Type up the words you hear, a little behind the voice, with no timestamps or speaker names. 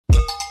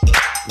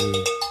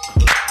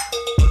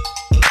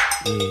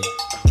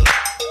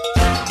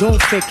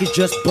Don't fake it,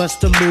 just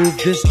bust a move.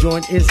 This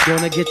joint is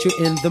gonna get you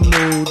in the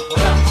mood.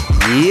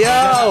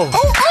 Yo!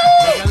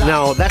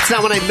 No, that's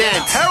not what I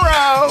meant.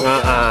 Hero!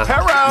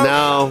 Hero!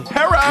 No.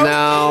 Hero!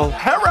 No.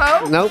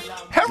 Hero! Nope.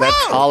 Hero!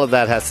 That's, all of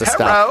that has to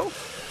stop.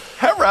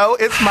 Hero!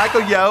 It's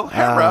Michael Yo.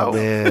 Hero! Oh,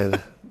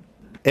 man.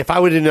 If I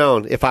would have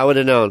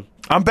known.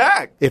 I'm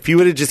back. If you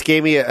would have just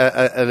gave me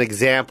an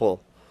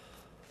example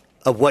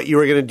of what you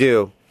were going to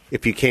do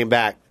if you came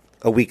back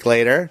a week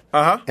later,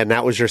 and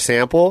that was your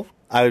sample,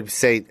 I would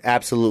say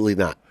absolutely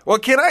not. Well,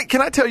 can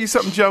I tell you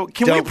something, Joe?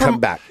 Don't come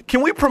back.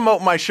 Can we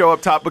promote my show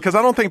up top? Because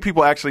I don't think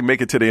people actually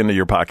make it to the end of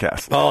your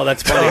podcast. Oh,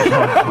 that's funny.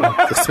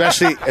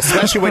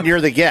 especially when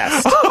you're the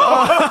guest.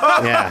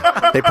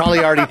 Yeah. They probably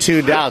already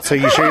tuned out, so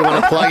you sure you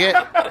want to plug it?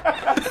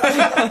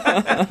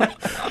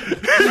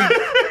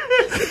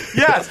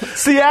 Yes.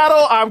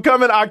 Seattle, I'm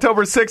coming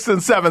October 6th and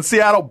 7th.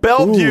 Seattle,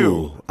 Bellevue.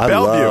 Ooh, I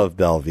love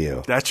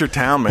Bellevue. That's your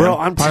town, man. Bro,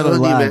 I'm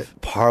telling you, man.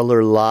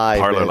 Parlor Live.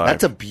 Parlor man. Live.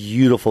 That's a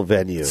beautiful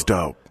venue. It's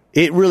dope.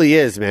 It really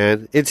is,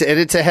 man. It's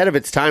ahead of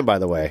its time, by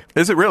the way.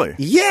 Is it really?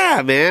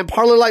 Yeah, man.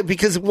 Parlor Live,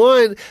 because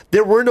one,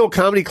 there were no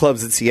comedy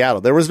clubs in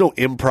Seattle. There was no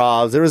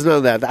improvs. There was none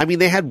of that. I mean,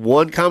 they had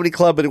one comedy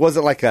club, but it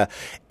wasn't like a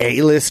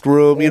A-list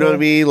room. You know what I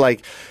mean?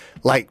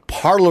 Like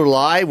Parlor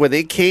Live, when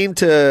they came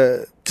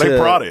to they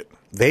brought it.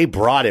 They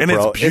brought it, and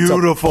bro. It's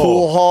beautiful. It's a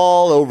pool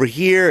hall over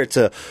here. It's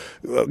a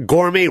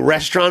gourmet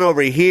restaurant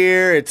over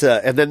here.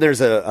 And then there's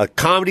a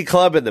comedy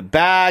club in the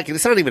back. And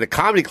it's not even a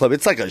comedy club.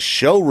 It's like a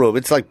showroom.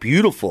 It's like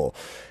beautiful.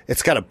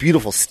 It's got a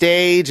beautiful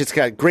stage. It's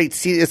got great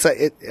seats.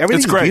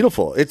 Everything's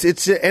beautiful. And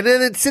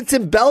then it sits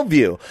in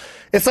Bellevue.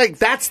 It's like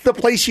that's the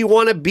place you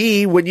want to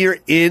be when you're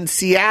in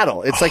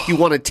Seattle. It's like you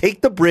want to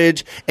take the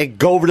bridge and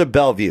go over to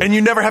Bellevue. And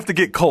you never have to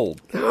get cold.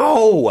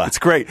 No. It's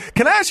great.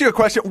 Can I ask you a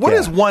question? What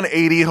is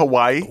 180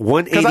 Hawaii?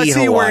 180 Because I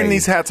see you Hawaii. wearing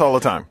these hats all the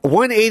time.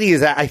 180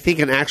 is, I think,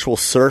 an actual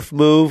surf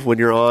move when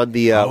you're on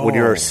the when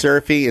you're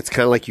surfing. It's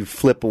kind of like you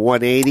flip a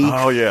 180.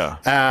 Oh,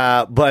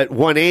 yeah. But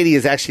 180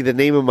 is actually the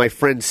name of my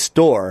friend's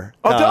store.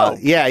 Oh, dope.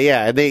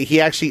 Yeah. And he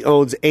actually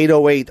owns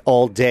 808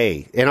 All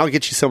Day. And I'll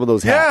get you some of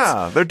those hats.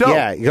 Yeah, they're dope.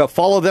 Yeah, you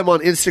follow them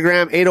on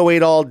Instagram,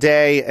 808 All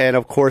Day. And,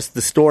 of course,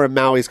 the store in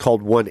Maui is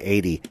called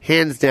 180.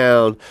 Hands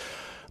down.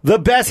 The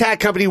best hat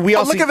company.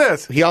 Look at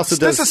this. He also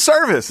does. This is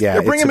service. Yeah,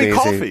 you're bringing me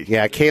coffee.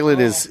 Yeah, Kaylin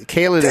is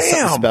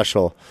something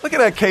special. Look at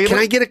that, Kaylin. Can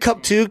I get a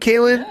cup too,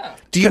 Kaylin? Yeah.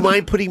 Do you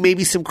mind putting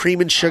maybe some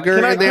cream and sugar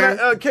in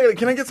there? Kaylin,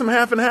 can I get some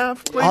half and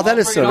half, please? Oh, that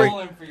is so.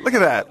 Look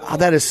at that. Oh,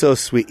 that is so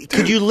sweet.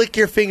 Could you lick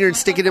your finger and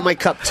stick it in my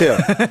cup too?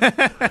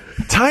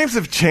 Times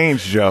have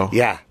changed, Joe.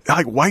 Yeah.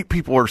 Like white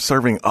people are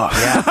serving us.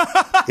 Yeah.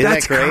 Isn't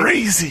That's that great?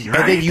 crazy, right?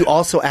 And then you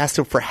also asked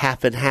them for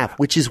half and half,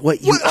 which is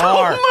what you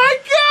are. Oh my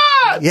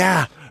God!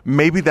 Yeah.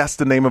 Maybe that's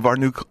the name of our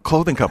new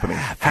clothing company.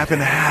 Half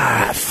and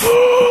half.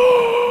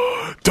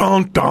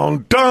 Dun,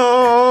 dun,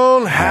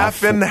 dun.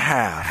 Half and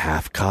half.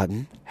 Half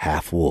cotton,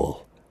 half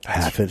wool.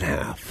 Half and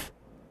half.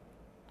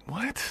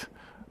 What?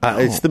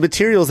 It's the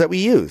materials that we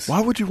use.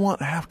 Why would you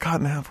want half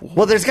cotton, half wool?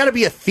 Well, there's got to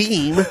be a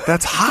theme.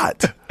 That's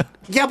hot.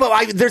 Yeah,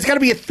 but there's got to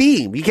be a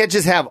theme. You can't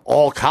just have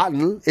all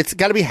cotton. It's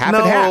got to be half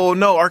and half.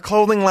 No. Our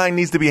clothing line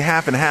needs to be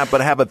half and half,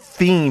 but have a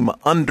theme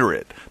under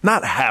it.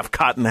 Not half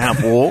cotton,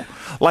 half wool.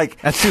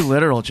 That's too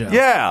literal, Joe.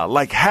 Yeah,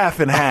 like half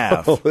and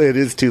half. Oh, it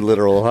is too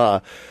literal, huh?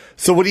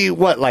 So what do you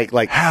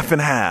like half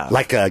and half,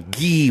 like a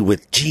gi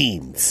with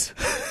jeans?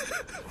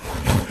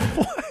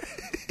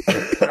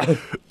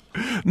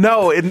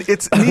 No, it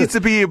needs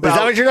to be about. Is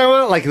that what you're talking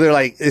about?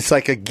 Like it's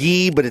like a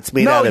gi, but it's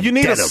made out of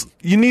denim.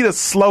 You need a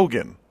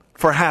slogan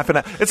for half and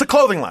half. It's a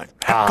clothing line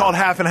called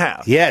Half and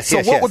Half. Yes.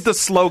 So what would the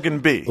slogan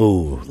be?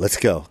 Ooh, let's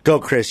go. Go,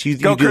 Chris. You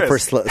do the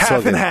first slogan.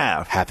 Half and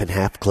half. Half and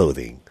half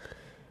clothing.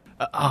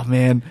 Oh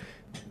man,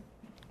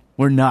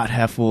 we're not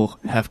half wool,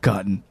 half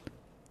cotton.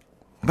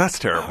 That's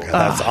terrible.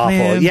 That's awful.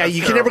 Man, yeah,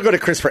 you can never go to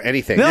Chris for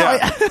anything. No,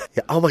 yeah.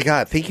 Oh my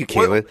God! Thank you,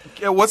 Caitlin.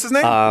 What's his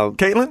name?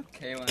 Caitlin.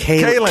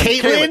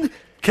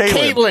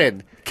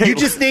 Caitlin. You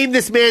just named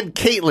this man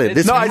Caitlin.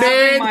 This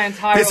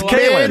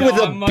man with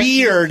a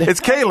beard.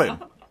 It's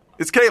Caitlin.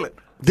 It's Caitlin.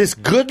 This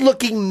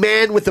good-looking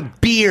man with a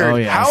beard. Oh,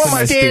 yeah. How am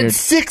I stand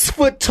 6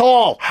 foot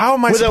tall? How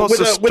am I supposed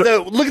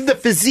to look at the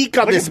physique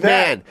on this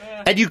man,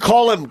 and you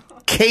call him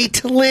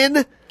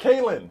Caitlin?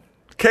 Kaylin.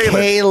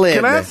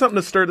 Can I have something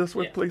to stir this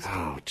with, please?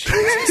 Oh,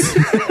 Jesus.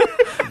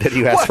 Then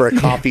you ask for a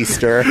coffee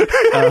stir.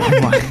 Oh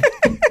my.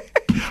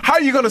 How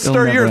are you going to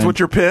stir yours? End. With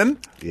your pen?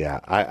 Yeah,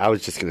 I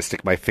was just going to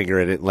stick my finger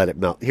in it and let it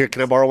melt. Here,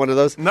 can I borrow one of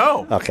those?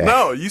 No. Okay.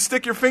 No, you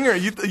stick your finger.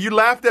 You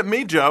laughed at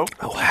me, Joe.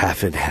 Oh,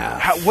 half and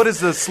half. What is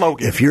the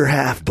slogan? If you're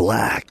half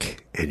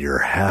black and you're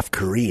half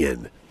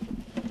Korean,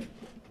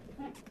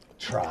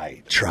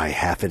 try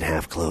half and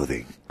half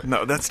clothing.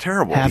 No, that's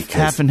terrible.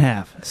 Half and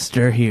half.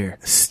 Stir here.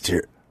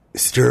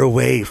 Stir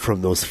away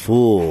from those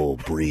full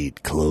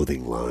breed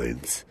clothing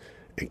lines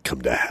and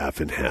come to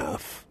half and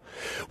half.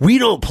 We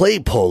don't play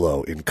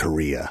polo in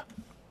Korea.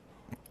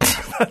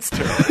 That's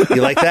terrible.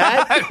 You like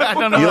that? I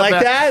don't know. You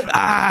like that?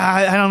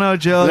 I don't know,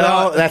 Joe.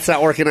 No, that's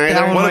not working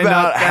either. What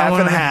about half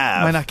and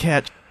half? Might not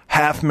catch.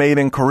 half made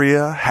in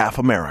Korea, half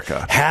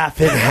America. Half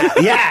and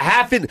half. Yeah,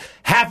 half and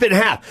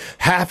half.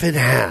 Half and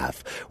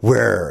half.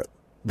 Where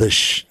the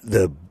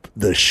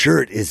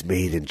shirt is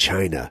made in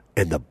China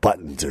and the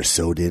buttons are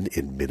sewed in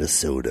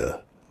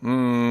Minnesota.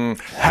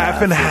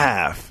 Half and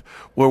half,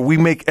 where we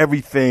make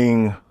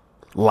everything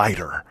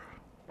lighter.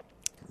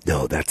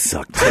 No, that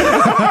sucked.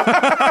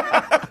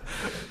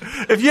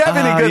 If you have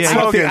any good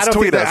slogans,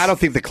 tweet us. I don't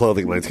think the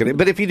clothing line's going to.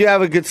 But if you do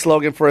have a good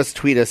slogan for us,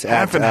 tweet us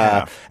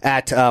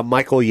at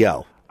Michael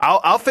Yo.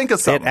 I'll think of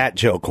something. At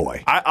Joe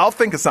Coy. I'll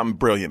think of something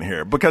brilliant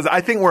here because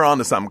I think we're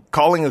onto something.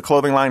 Calling a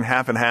clothing line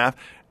half and half,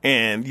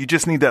 and you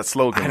just need that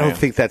slogan. I don't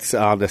think that's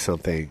onto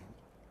something.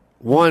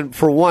 One,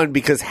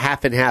 because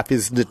half and half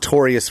is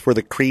notorious for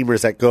the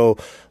creamers that go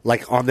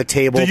like on the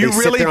table. Do you they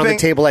really sit there on the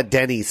think- table at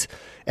Denny's,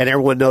 and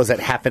everyone knows that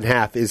half and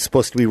half is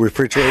supposed to be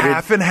refrigerated.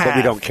 Half and half. But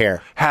we don't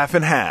care. Half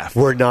and half.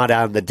 We're not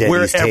on the Denny's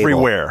We're table.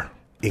 everywhere.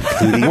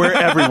 Including We're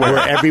everywhere. We're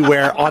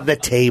everywhere on the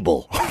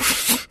table.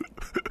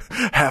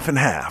 Half and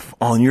half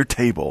on your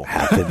table.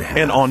 Half and half.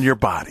 And on your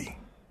body.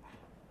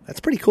 That's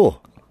pretty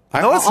cool.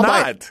 No, it's I'll buy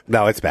not. it.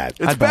 No, it's bad.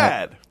 It's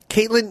bad.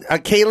 Caitlin,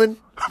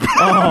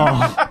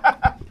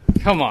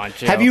 Come on,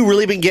 Joe. have you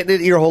really been getting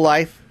it your whole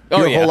life? Oh,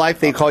 Your yeah. whole life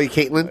they call you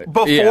Caitlin?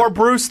 Before Yeah.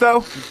 Bruce,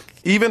 though?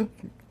 Even?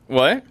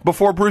 What?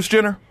 Before Bruce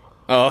Jenner?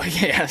 Oh,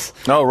 yes.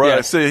 Oh, right.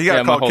 Yes. See, you got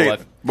to my call whole Kate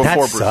life. before That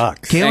Bruce.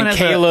 sucks. Caitlin And has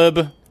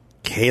Caleb.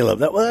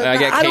 Caleb. I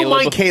get I don't Caleb.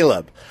 mind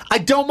Caleb. I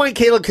don't mind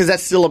Caleb because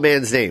that's still a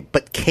man's name.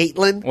 But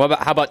Caitlin?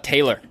 How about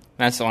Taylor?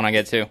 That's the one I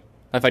get too.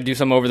 If I do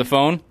something over the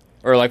phone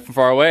or like from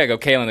far away, I go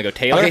Kaylin. They go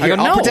Taylor. Okay, I here,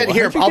 go, I'll no. pretend.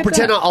 Here, How'd you I'll get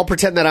pretend. that? I'll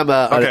pretend that I'm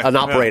an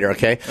operator.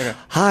 Okay.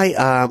 Hi.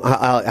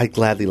 I'd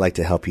gladly like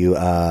to help you,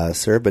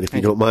 sir. But if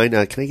you don't mind,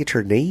 can I get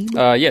your name?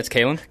 Yeah, it's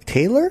Kaylin.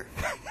 Taylor.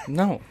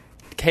 No,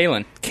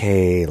 Kaylin.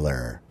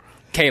 Kaylor.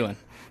 Kaylin.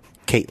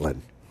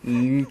 Caitlin.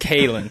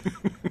 Kaylin.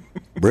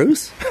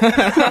 Bruce?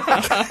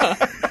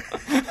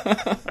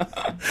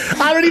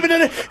 I don't even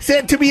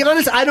understand. To be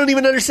honest, I don't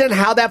even understand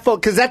how that phone,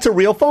 because that's a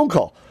real phone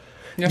call.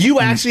 Yeah. You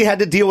actually had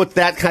to deal with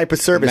that type of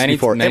service Many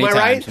before. times, Am I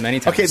right? many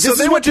times. Okay, So this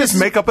they is would what just this-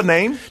 make up a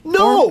name?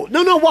 No.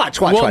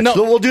 Watch. Well, no.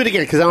 We'll do it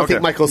again because I don't Okay.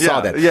 think Michael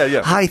saw Yeah, that.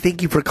 yeah. Hi,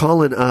 thank you for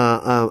calling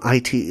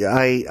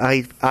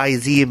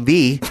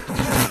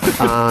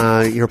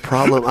IZMB. Your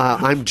problem.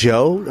 I'm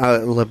Joe.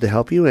 I'd love to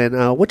help you.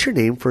 And what's your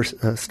name for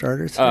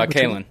starters?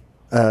 Kaylin.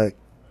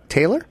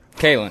 Taylor?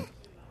 Kaylin.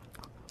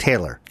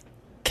 Taylor.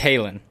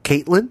 Kaylin.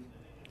 Caitlin?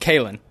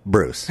 Kaylin.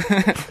 Bruce.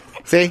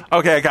 See?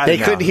 Okay, I got They it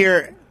now. couldn't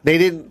hear. They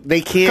didn't.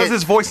 They can't. Because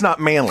his voice not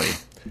manly.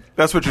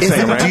 That's what you're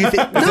saying, right? Do you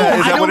think? Is No, that,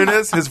 is I that what don't- it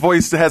is? His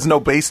voice has no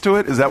bass to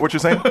it? Is that what you're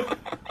saying?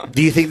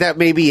 Do you think that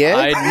may be it?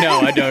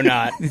 I do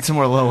not. Need some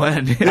more low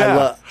end.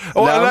 Yeah.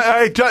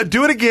 No?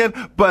 Do it again,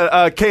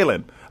 but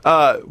Kaylin,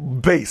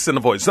 bass in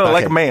the voice. No,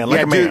 like a man, like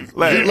Yeah, a man. dude,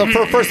 Like-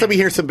 look, first, let me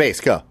hear some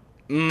bass. Go.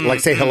 Like,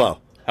 say hello.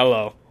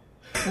 Hello.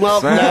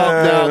 Well,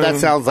 no, that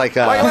sounds like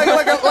a. like a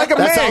man.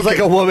 that sounds like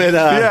a woman.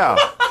 Yeah.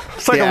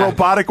 It's like Yeah. a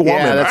robotic woman.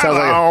 Yeah, that sounds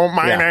like a- Hello,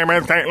 my yeah. name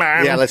is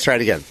Caitlin. Yeah, let's try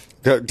it again.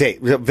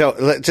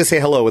 Just say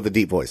hello with a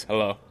deep voice.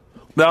 Hello.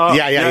 No,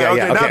 Yeah.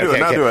 Okay, now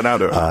do it. Now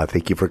do it.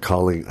 Thank you for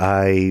calling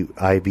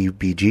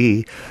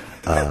IBBG.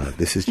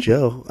 This is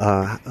Joe.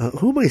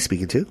 Who am I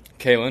speaking to?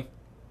 Kaylin.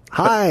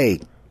 Hi,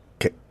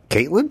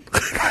 Caitlin.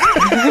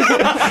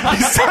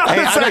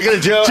 Hey, I'm not going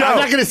to joke. I'm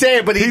not going to say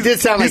it, but he did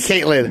sound like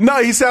Caitlin.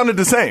 No, he sounded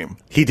the same.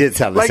 He did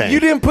sound the Like same. you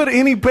didn't put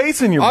any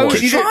bass in your I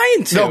voice. was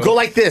trying to. No, go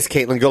like this,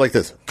 Caitlin. Go like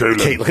this.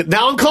 Caitlin.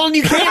 Now I'm calling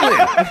you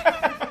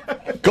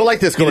Caitlin. Go like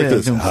this. Go like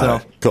this. to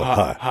himself. Go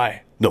hi.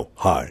 Hi. No,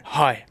 hi.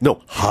 Hi.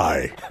 No,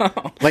 hi.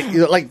 like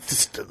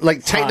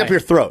tighten Hi. up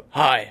your throat.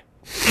 Hi.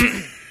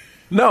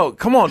 No,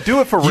 come on, do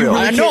it for real.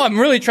 I know. I'm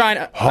really trying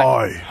to.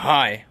 Hi.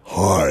 Hi.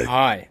 Hi.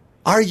 Hi.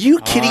 Are you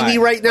kidding Hi. me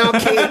right now,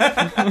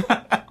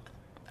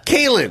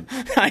 Caitlin?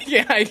 I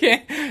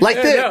can't. Like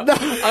this? No, No.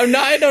 I'm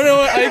not. I don't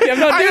know. I'm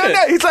not I doing don't it.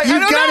 know. He's like, You I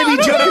don't gotta know.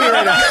 be joking me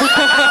right now.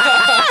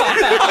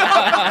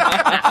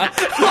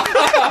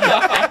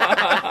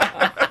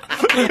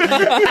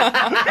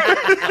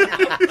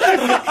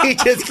 He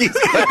just keeps.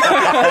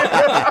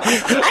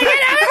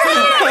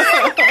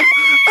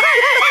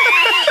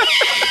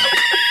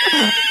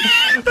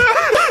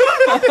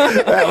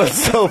 That was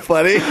so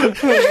funny.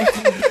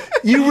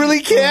 You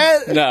really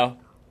can't? No.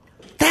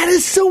 That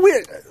is so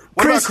weird.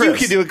 What about Chris, you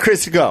Chris? can do it.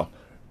 Chris, go.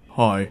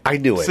 Hi. I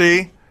knew it.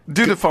 See?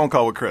 Do the phone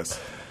call with Chris.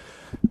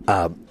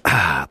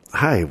 Hi,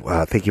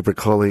 thank you for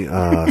calling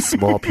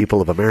Small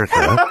People of America.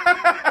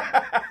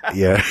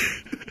 Yeah.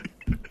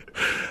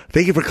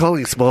 Thank you for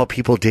calling Small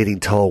People Dating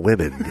Tall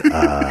Women.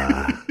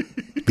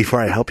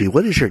 Before I help you,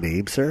 what is your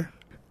name, sir?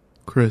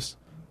 Chris.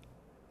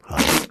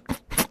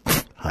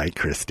 Hi,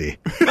 Christy.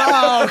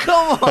 Oh,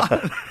 come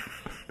on.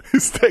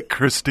 Is that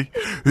Christy?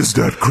 Is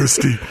that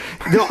Christy?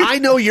 No, I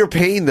know your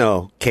pain,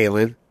 though,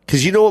 Kaylin.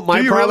 Because you know what my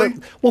Do you problem...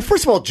 really? Well,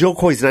 first of all, Joe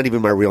Coy's not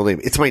even my real name.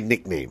 It's my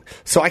nickname.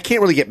 So I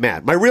can't really get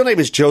mad. My real name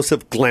is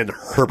Joseph Glenn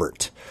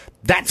Herbert.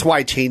 That's why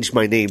I changed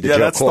my name to Joe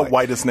that's Coy. the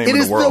whitest name It in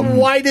the is world. the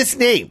whitest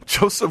name.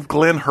 Joseph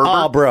Glenn Herbert.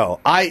 Oh, bro.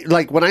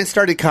 When I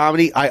started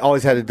comedy, I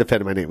always had to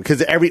defend my name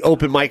because every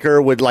open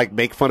micer would like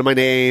make fun of my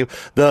name.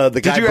 The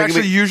guy Did you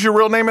actually use your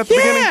real name at the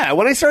beginning? Yeah.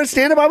 When I started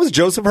stand up, I was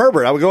Joseph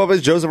Herbert. I would go up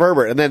as Joseph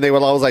Herbert, and then they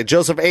would always like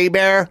Joseph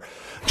Bear,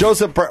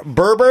 Joseph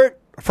Burbert,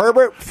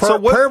 Herbert,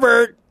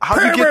 Herbert.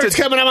 How'd you get Herbert's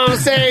coming up on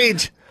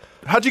stage.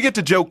 How'd you get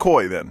to Joe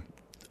Coy then?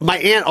 My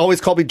aunt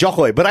always called me Joe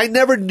Coy, but I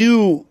never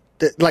knew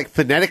that, like,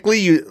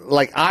 phonetically,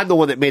 I'm the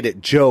one that made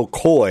it Joe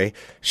Coy.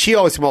 She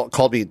always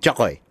called me Joe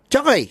Coy.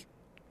 Joe Coy.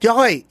 Joe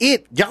Coy.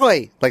 Joe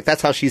Coy. Like,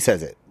 that's how she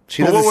says it.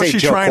 She doesn't what was say she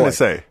Joe trying Coy. to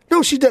say?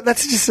 No,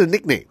 that's just a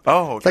nickname.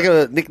 Oh, okay. It's like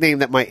a nickname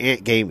that my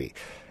aunt gave me.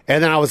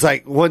 And then I was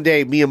like, one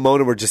day, me and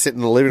Mona were just sitting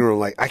in the living room,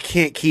 like, I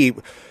can't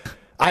keep...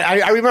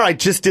 I remember I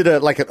just did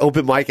an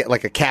open mic at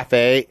like a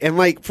cafe, and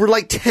like for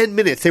like 10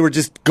 minutes they were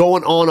just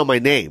going on my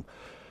name.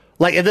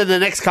 Like, and then the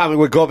next comic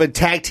would go up and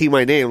tag team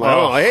my name. Like,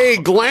 oh, hey,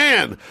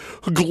 Glenn,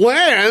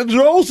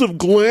 Joseph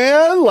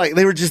Glenn. Like,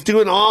 they were just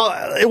doing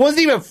it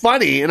wasn't even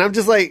funny. And I'm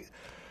just like,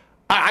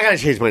 I got to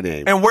change my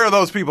name. And where are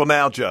those people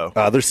now, Joe?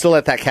 They're still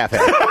at that cafe.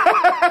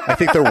 I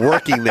think they're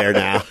working there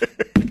now.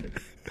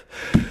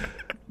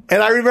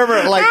 And I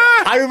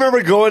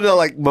remember going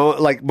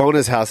to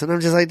Mona's house, and I'm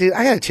just like, dude,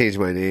 I gotta change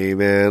my name,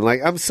 man.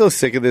 Like, I'm so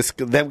sick of this.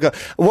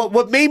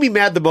 What made me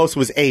mad the most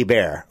was A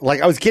Bear.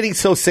 Like, I was getting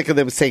so sick of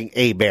them saying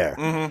A Bear.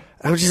 Mm-hmm.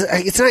 I was just,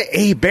 it's not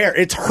A Bear,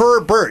 it's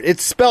Herbert.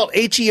 It's spelled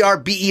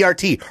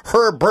Herbert.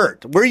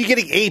 Herbert. Where are you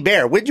getting A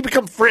Bear? When did you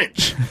become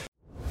French?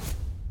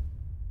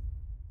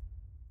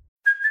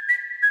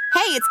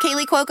 Hey, it's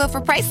Kaylee Cuoco for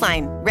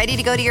Priceline. Ready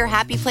to go to your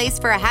happy place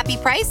for a happy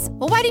price?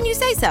 Well, why didn't you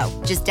say so?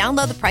 Just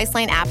download the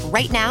Priceline app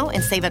right now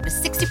and save up to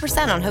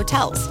 60% on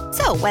hotels.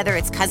 So whether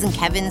it's Cousin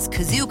Kevin's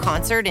Kazoo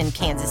Concert in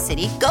Kansas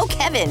City, go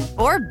Kevin,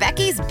 or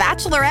Becky's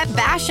Bachelorette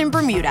Bash in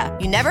Bermuda,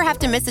 you never have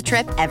to miss a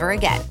trip ever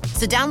again.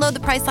 So download the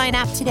Priceline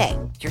app today.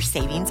 Your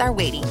savings are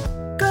waiting.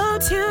 Go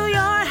to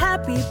your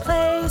happy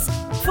place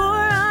for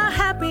a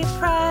happy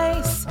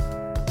price.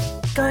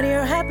 Go to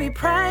your happy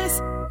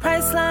price,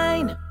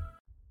 Priceline.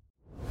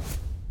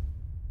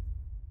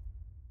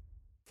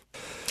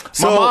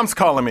 My mom's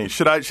calling me.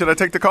 Should I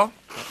take the call?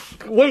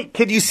 Wait,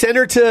 can you send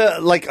her to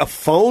like a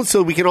phone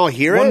so we can all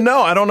hear it? Well,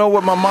 no, I don't know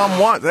what my mom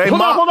wants. Hey,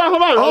 Hold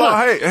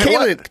on. Hey,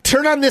 Kaylin,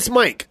 turn on this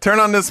mic. Turn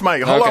on this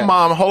mic. Hold on,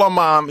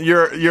 mom.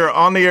 You're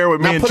on the air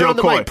with me and Joe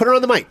Coy. Put her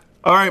on the mic.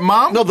 All right,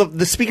 Mom. No,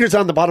 the speaker's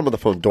on the bottom of the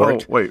phone,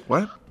 Dork. Oh, wait,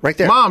 what? Right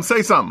there. Mom,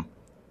 say something.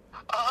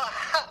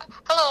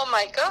 Hello,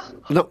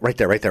 Michael. No, right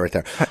there.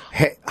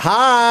 Hey,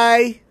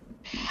 hi.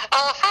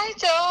 Hi,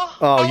 Joe.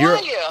 Oh, How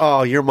are you?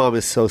 Oh, your mom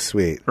is so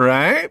sweet.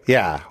 Right?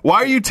 Yeah. Why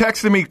are you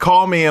texting me?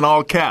 Call me in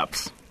all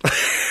caps. Oh,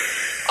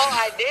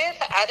 I did.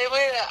 I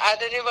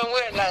didn't even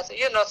realize.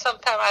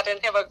 Sometimes I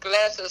didn't have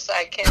glasses.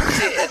 I can't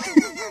see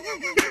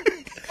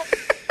it.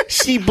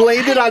 She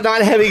blamed it on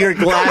not having her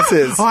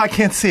glasses. Oh, I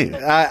can't see.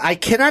 I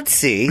cannot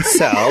see,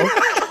 so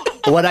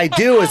what I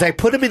do is I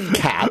put them in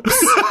caps,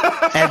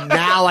 and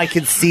now I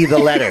can see the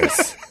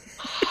letters.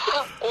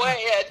 Well,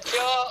 yeah,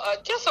 Joe,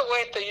 just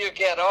wait till you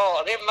get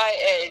old. In my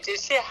age, you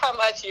see how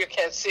much you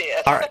can see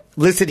it. All right,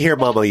 listen here,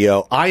 Mama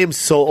Yo. I am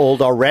so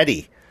old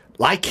already.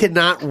 I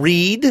cannot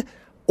read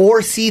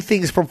or see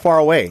things from far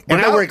away,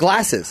 and I wear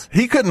glasses.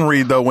 He couldn't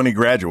read, though, when he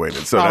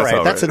graduated, so all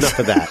right. That's enough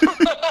of that.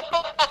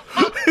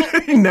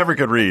 He never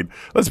could read.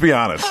 Let's be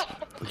honest.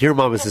 Your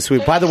mom is so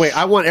sweet. By the way,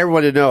 I want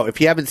everyone to know,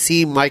 if you haven't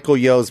seen Michael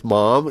Yo's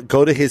mom,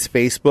 go to his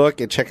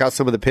Facebook and check out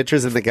some of the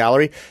pictures in the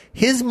gallery.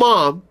 His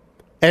mom...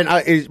 And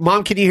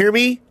Mom, can you hear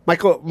me?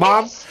 Michael,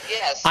 Mom?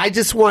 Yes. I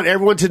just want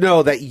everyone to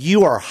know that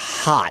you are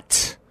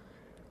hot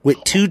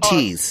with two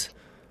T's.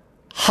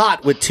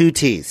 Hot with two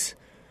T's.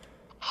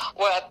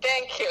 Well,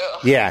 thank you.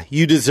 Yeah,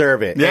 you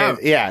deserve it. Yeah. And,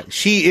 yeah,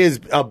 she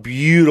is a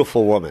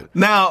beautiful woman.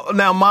 Now,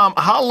 Mom,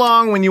 how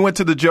long when you went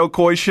to the Joe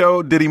Coy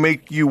show did he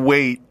make you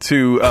wait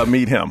to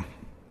meet him?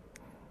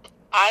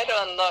 I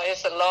don't know.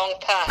 It's a long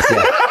time. I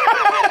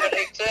don't remember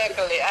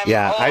exactly.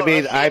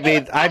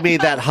 I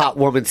made that hot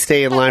woman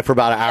stay in line for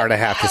about an hour and a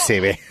half to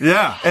see me.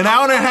 Yeah, an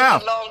hour and a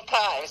half. A long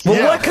time.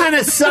 Well, what kind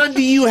of son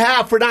do you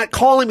have for not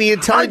calling me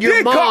and telling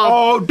your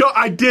mom?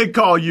 I did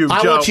call you, Joe.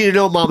 I want you to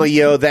know, Mama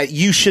Yo, that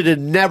you should have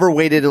never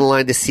waited in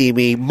line to see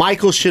me.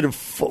 Michael should have,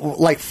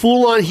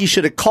 he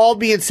should have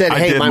called me and said,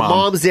 hey, my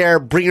mom's there,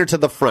 bring her to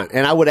the front.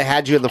 And I would have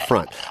had you in the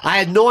front. I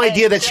had no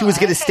idea that she was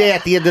going to stay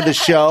at the end of the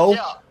show.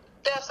 Joe,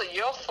 that's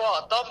your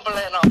fault. Don't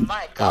blame on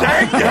Michael.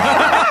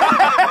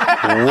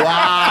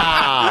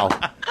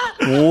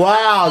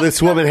 Wow,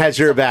 this woman has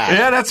your back.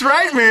 Yeah, that's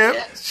right, man.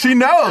 She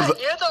knows. You're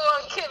the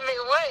one keep me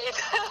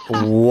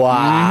wait.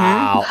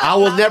 Wow. I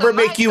will never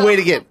make you wait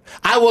again.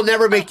 I will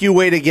never make you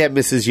wait again,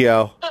 Mrs.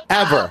 Yo.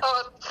 Ever.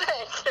 Oh,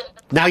 thank you.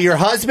 Now, your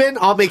husband,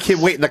 I'll make him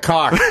wait in the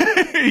car.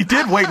 He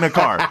did wait in the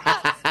car.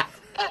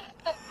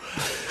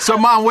 So,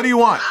 Mom, what do you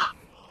want?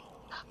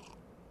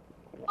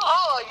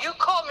 Oh, you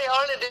called me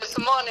early this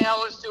this morning I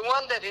was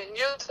wondering,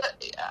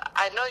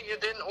 I know you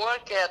didn't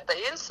work at the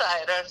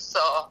Insider,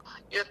 so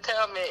you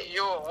tell me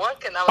you were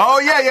working. Oh,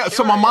 yeah.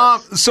 So my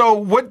mom, so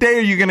what day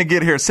are you going to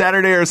get here,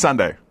 Saturday or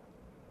Sunday?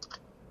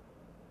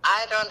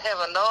 I don't have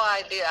no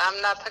idea.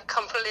 I'm not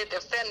completely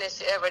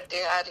finished everything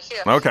out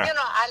here. Okay. You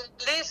know, I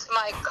leased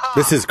my car.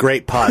 This is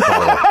great pod, by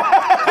the way.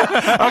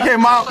 Okay,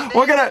 Mom,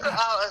 we're going a to...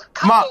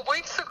 couple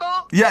weeks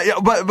ago. Yeah,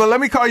 but let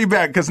me call you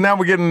back because now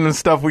we're getting into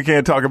stuff we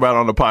can't talk about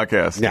on the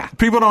podcast. Yeah.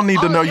 People don't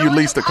need to know you you're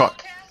leased a on the car.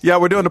 podcast? Yeah,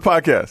 we're doing the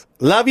podcast.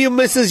 Love you,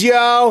 Mrs. Yo. Okay,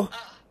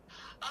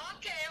 well,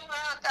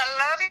 I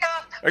love you.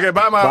 Okay,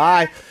 bye, Mom.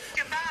 Bye.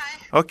 Goodbye.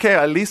 Okay,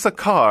 I lease a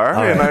car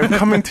and I'm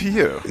coming to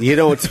you. You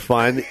know what's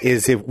fun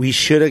is if we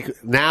should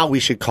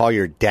call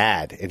your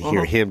dad and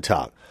hear him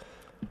talk.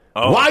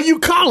 Oh. Why are you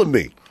calling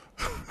me?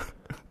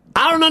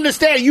 I don't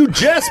understand. You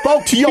just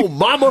spoke to your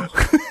mama.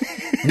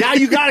 Now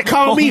you got to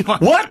call me.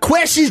 What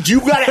questions you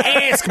got to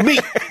ask me?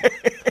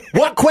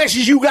 What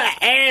questions you got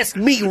to ask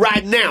me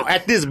right now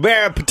at this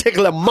very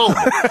particular moment?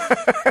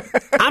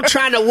 I'm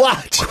trying to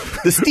watch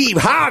the Steve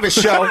Harvey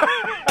show.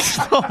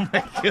 Oh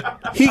my God.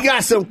 He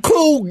got some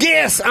cool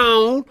guests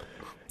on.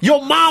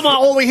 Your mama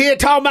over here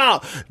talking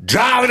about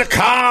driving a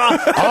car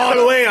all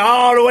the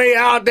way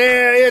out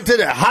there into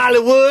the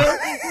Hollywood.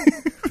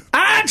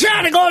 I ain't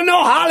trying to go to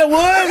no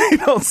Hollywood. You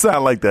don't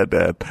sound like that,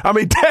 Dad. I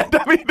mean, Dad, Yeah,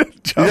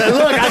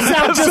 look, I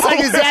sound just like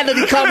his dad that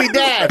he called me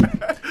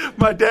dad.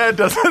 My dad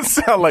doesn't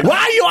sound like Why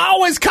are you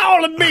always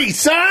calling me,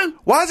 son?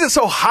 Why is it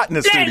so hot in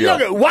the Yeah, studio?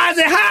 look, why is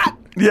it hot?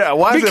 Yeah,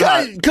 why is it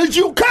hot? Because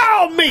you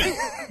called me.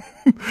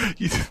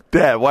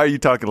 Dad, why are you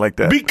talking like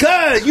that?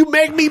 Because you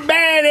make me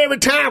mad every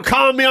time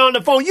calling me on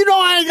the phone. You know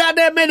I ain't got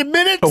that many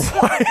minutes.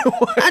 Why?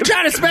 I'm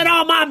trying to spend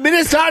all my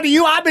minutes talking to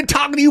you. I've been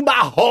talking to you my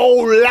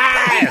whole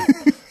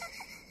life.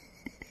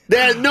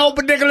 There's no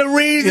particular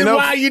reason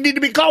why you need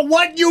to be called.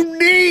 What you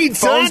need,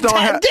 son?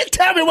 Just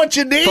tell me what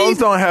you need. Phones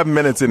don't have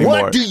minutes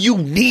anymore. What do you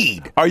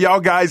need? Are y'all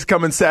guys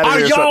coming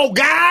Saturday? Are y'all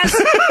guys?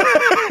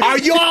 Are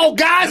y'all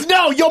guys?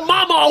 No, your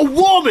mama a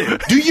woman.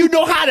 Do you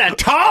know how to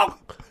talk?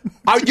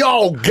 Are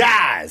y'all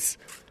guys?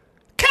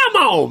 Come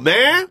on,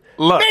 man.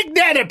 Look. Make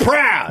daddy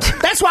proud.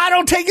 That's why I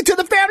don't take you to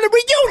the family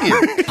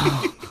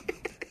reunion.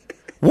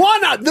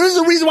 This is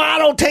the reason why I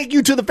don't take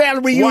you to the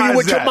family reunion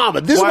with your mama.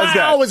 This is why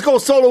I always go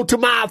solo to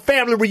my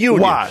family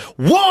reunion. Why?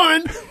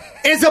 One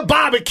is a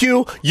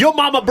barbecue. Your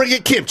mama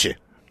bringing kimchi.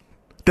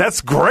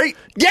 That's great.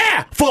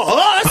 Yeah, for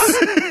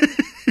us.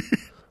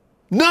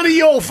 None of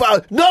your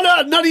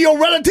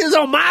relatives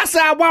on my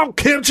side want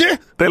kimchi.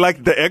 They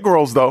like the egg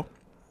rolls, though.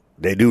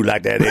 They do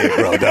like that egg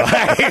roll, though.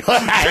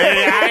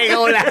 I ain't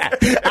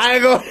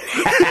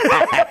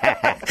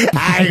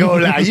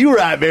gonna lie. You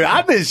right, baby.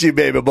 I miss you,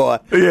 baby boy.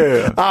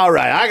 Yeah. All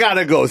right, I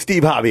gotta go.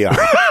 Steve Harvey.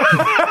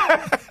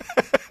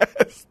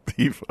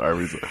 Steve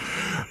Harvey.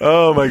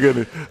 Oh my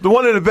goodness.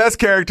 One of the best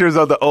characters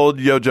of the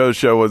old Yo-Jo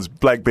show was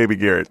Black Baby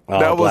Garrett.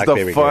 That was Black the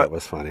Baby fun. Garrett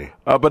was funny.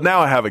 But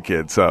now I have a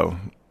kid, so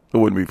it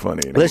wouldn't be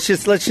funny anymore. Let's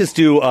just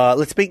do.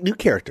 Let's make new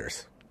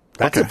characters.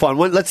 That's a fun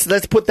one. Let's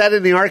put that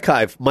in the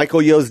archive.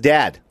 Michael Yo's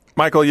dad.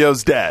 Michael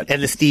Yo's dad.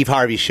 And the Steve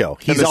Harvey show.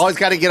 He's always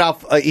got to get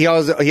off. He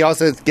also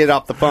has to get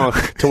off the phone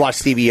to watch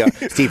Steve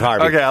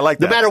Harvey. Okay, I like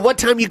that. No matter what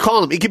time you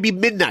call him, it could be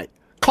midnight.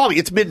 Call me.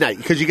 It's midnight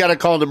because you got to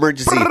call an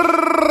emergency.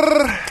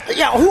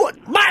 Yeah, what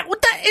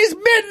the is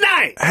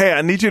midnight? Hey,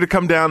 I need you to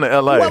come down to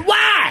L.A. Well,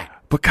 why?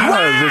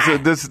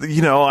 Because this,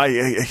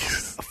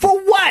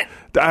 For what?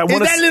 Is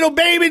that little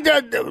baby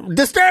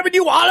disturbing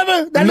you,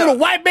 Oliver? That little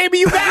white baby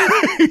you got?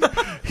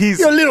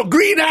 Your little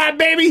green-eyed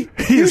baby?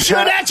 You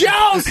sure that's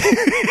yours?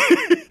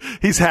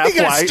 He's half white. He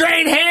got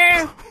straight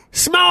hair,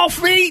 small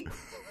feet.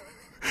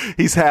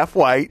 He's half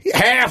white.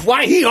 Half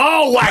white? He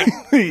all white.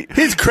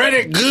 His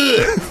credit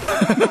good.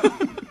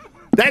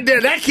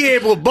 That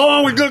kid was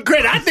born with good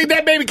credit. I think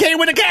that baby came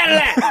with a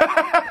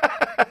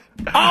Cadillac.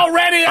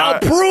 Already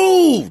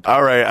approved.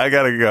 All right, I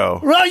gotta go.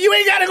 Well, you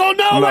ain't gotta go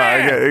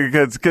nowhere.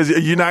 No, because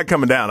you're not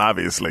coming down,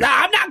 obviously. Nah,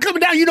 I'm not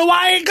coming down. You know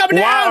why I ain't coming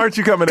down? Why aren't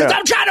you coming down? Because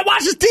I'm trying to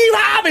watch the Steve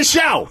Harvey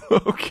show.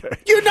 Okay.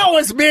 You know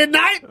it's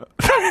midnight.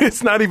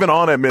 It's not even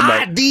on at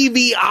midnight. I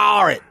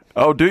DVR it.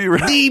 Oh, do you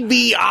really?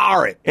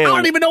 DVR it. I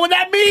don't even know what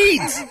that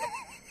means.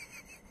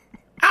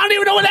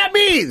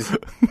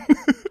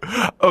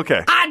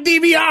 Okay. I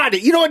DVR'd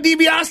it. You know what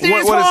DVR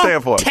stands for? What does it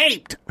stand for?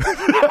 Taped.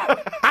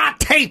 I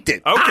taped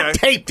it. Okay. I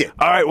taped it.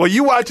 All right. Well,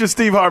 you watch the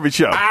Steve Harvey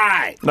show. All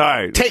right. All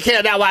right. Take care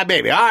of that white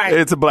baby. All right.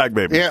 It's a black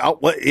baby. Yeah.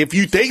 Well, if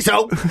you think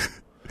so.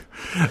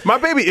 My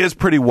baby is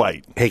pretty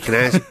white. Hey, can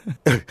I ask?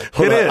 It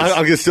is. I'm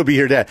going to still be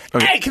here, Dad.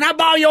 Okay. Hey, can I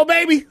borrow your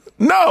baby?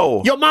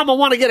 No. Your mama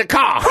want to get a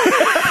car.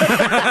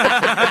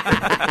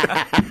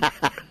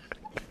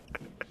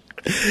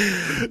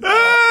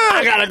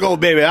 I gotta go,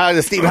 baby.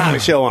 The Steve Harvey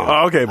show on.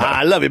 Oh, okay, bye.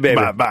 I love you, baby.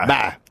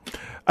 Bye.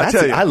 I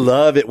tell you, I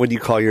love it when you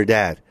call your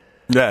dad.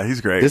 Yeah, he's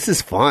great. This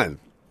is fun.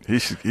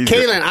 He's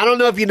Kaylin, I don't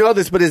know if you know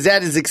this, but his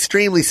dad is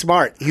extremely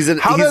smart.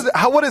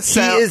 How would it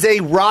sound? He is a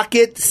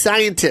rocket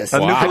scientist.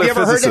 Nuclear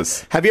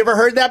physicist. Have you ever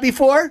heard that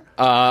before?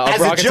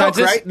 As a joke,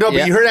 scientist? right? No, but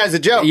Yeah. you heard it as a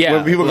joke. Yeah.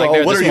 When people Like go,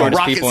 they're "Oh, what the are you, a smartest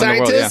rocket people in the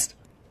world, scientist?"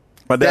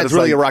 My dad's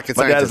really a rocket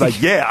scientist. My dad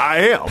is like, yeah, I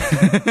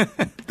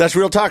am. That's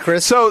real talk,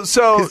 Chris. So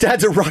his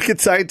dad's a rocket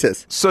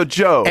scientist. So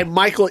Joe. And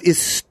Michael is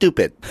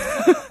stupid.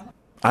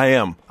 I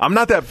am. I'm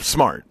not that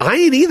smart. I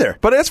ain't either.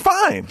 But it's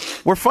fine.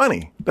 We're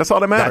funny. That's all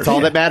that matters. That's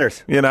all that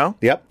matters. You know?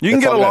 Yep. You can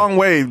get a long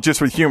way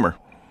just with humor.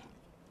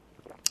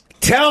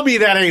 Tell me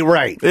that ain't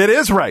right. It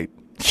is right.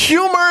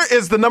 Humor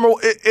is the number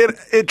one.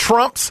 It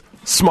trumps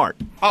smart.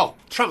 Oh,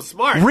 Trump's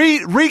smart.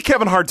 Read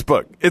Kevin Hart's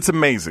book. It's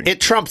amazing.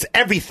 It trumps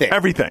everything.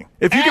 Everything.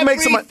 If you can make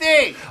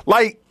everything.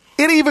 Like,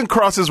 it even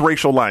crosses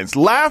racial lines.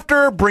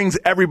 Laughter brings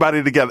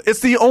everybody together.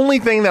 It's the only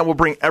thing that will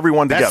bring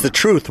everyone together. That's the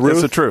truth, Ruth.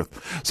 That's the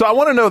truth. So I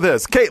want to know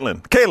this.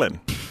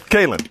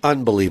 Caitlin.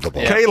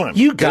 Unbelievable. Yeah. Caitlin.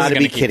 You gotta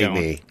be kidding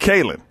me.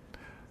 Caitlin.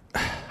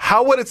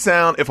 How would it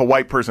sound if a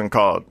white person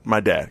called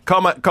my dad?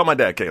 Call my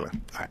dad, Caitlin.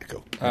 All right,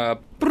 go.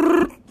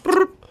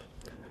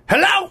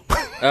 Hello?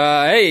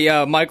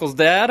 Hey, Michael's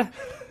dad.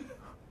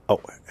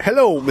 Oh,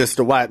 hello,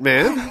 Mr. White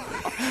Man.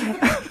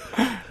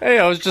 Hey,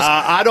 I was just...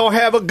 I don't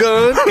have a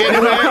gun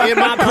anywhere in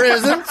my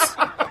presence.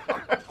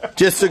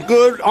 Just a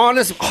good,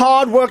 honest,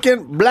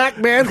 hard-working black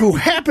man who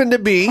happened to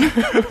be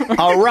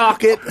a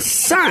rocket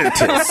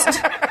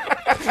scientist.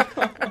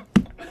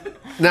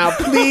 Now,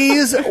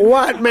 please,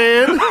 white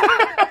man,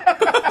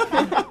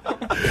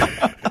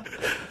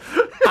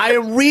 I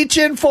am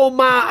reaching for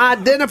my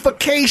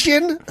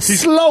identification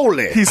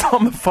slowly. He's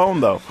on the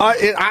phone, though.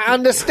 I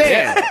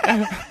understand.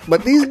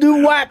 But these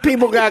new white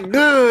people got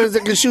guns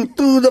that can shoot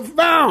through the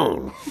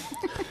phone.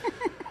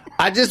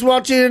 I just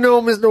want you to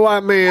know, Mr.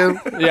 White Man.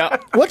 Yeah.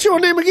 What's your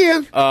name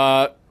again?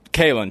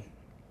 Kaylin.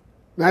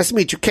 Nice to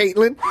meet you,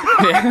 Caitlin.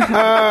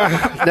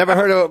 Never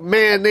heard of a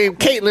man named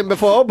Caitlin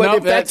before, but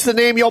if that's the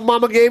name your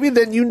mama gave you,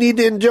 then you need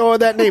to enjoy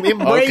that name.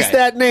 Embrace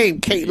that name,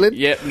 Caitlin.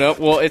 Yeah, no,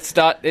 well, it's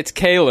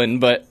Kaylin,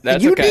 but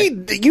that's okay.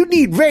 You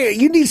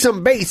need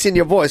some bass in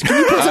your voice. Can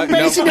you put some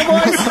bass in your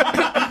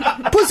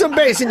voice? Put some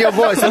bass in your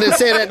voice and then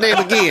say that name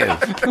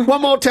again.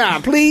 One more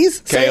time,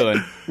 please.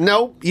 Kaylin.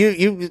 No,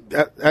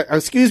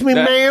 excuse me,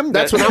 ma'am.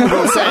 That's what I'm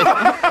going to say.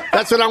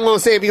 That's what I'm going to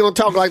say if you're going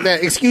to talk like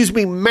that. Excuse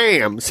me,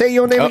 ma'am. Say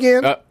your name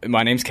again.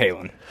 My name's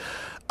Kaylin.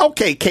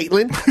 Okay,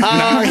 Caitlin.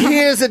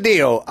 Here's the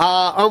deal.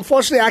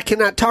 Unfortunately, I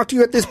cannot talk to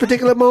you at this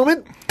particular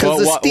moment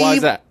because why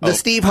is that? The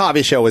Steve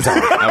Harvey show is on.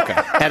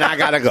 Okay. And I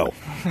got to go.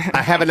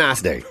 Have a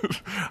nice day.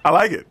 I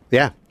like it.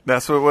 Yeah.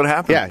 That's what would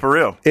happen. Yeah. For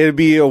real. It would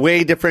be a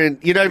way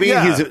different. You know what I mean?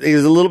 Yeah.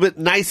 He's a little bit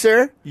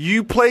nicer.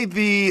 You played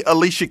the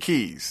Alicia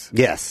Keys.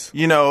 Yes.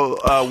 You know,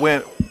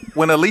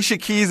 when Alicia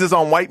Keys is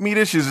on white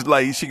meter, she's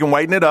like, she can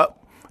whiten it up.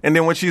 And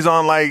then when she's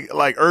on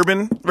like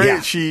urban,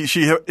 right, she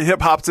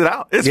hip hops it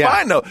out. It's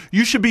fine though.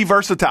 You should be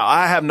versatile.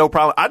 I have no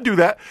problem. I do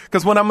that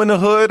because when I'm in the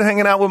hood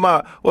hanging out with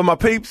my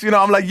peeps, you know,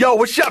 I'm like, yo,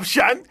 what's up,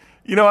 son?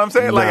 You know what I'm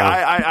saying? No. Like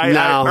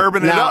I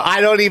urban it up.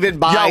 I don't even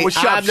buy. Yo, what's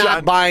up, I'm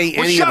not buying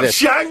any of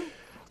this.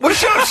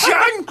 What's up,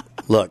 son?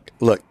 Look,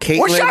 Caitlin.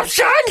 What's up,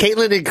 son?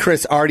 Caitlin and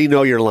Chris already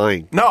know you're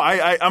lying. No,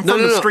 I'm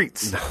from the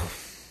streets.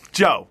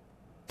 No.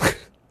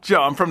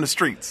 Joe, I'm from the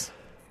streets.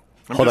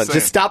 Hold on,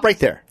 just stop right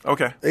there.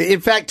 Okay.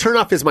 In fact, turn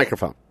off his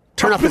microphone.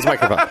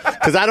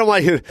 Because I don't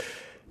want you.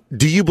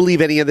 Do you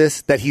believe any of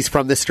this, that he's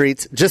from the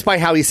streets? Just by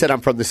how he said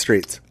I'm from the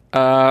streets. Be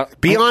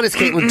honest,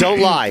 Caitlin. Don't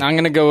lie. I'm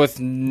going to go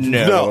with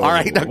no. All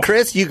right. Now,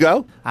 Chris, you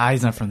go.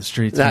 He's not from the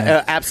streets.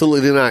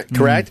 Absolutely not.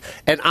 Correct.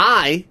 And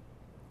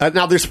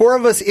now there's 4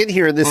 of us in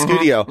here in this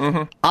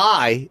studio.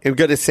 I am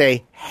going to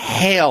say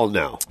hell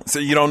no. So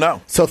you don't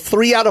know. So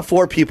 3 out of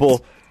 4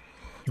 people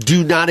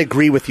do not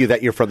agree with you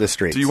that you're from the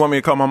streets. Do you want me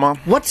to call my mom?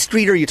 What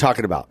street are you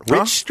talking about?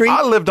 Rich Street?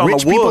 I lived on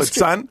the wood,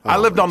 son. I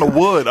lived on the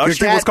wood. Our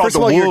street was called the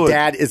wood. Your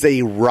dad is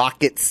a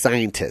rocket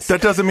scientist.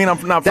 That doesn't mean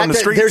I'm not from the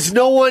streets. There's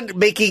no one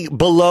making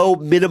below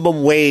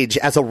minimum wage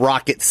as a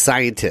rocket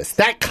scientist.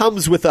 That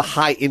comes with a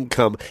high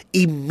income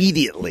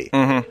immediately.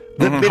 Hold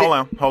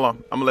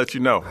on. I'm gonna let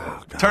you know.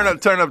 Turn up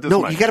this.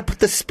 No, mic. you got to put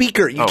the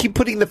speaker. You keep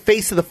putting the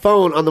face of the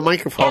phone on the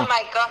microphone. Oh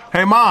my God.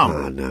 Hey, Mom.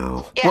 Oh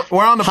no. Yeah.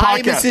 We're on the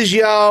Hi, podcast. Mrs.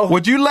 Yo.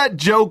 Would you let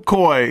Joe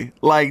Coy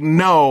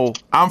know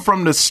I'm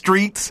from the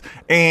streets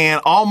and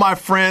all my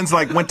friends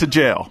went to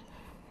jail?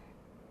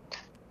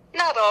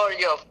 Not all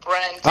your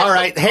friends. All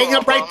right, hang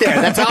up right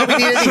there. That's all we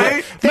needed to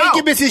hear. Thank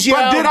you, Mrs. Yo.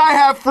 But did I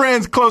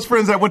have close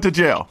friends that went to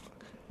jail?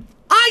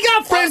 I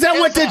got friends that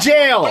went to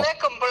jail.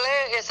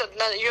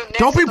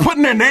 Don't be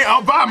putting their name.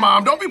 Oh, bye,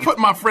 Mom. Don't be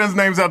putting my friends'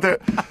 names out there.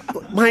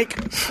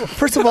 Mike,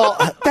 first of all,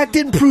 that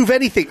didn't prove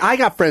anything. I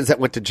got friends that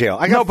went to jail.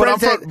 I got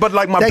friends but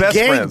my best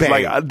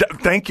friends.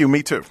 Thank you.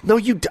 Me too. No,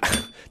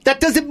 that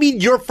doesn't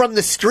mean you're from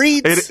the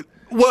streets.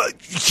 Well,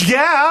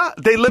 yeah,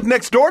 they live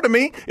next door to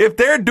me. If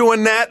they're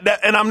doing that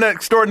and I'm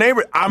next door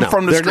neighbor, I'm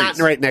from the streets. They're not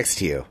right next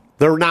to you.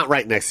 They're not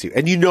right next to you,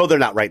 and you know they're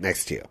not right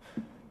next to you.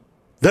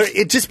 They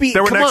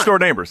were next door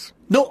neighbors.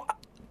 No.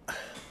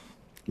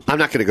 I'm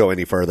not going to go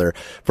any further.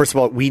 First of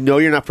all, we know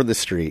you're not from the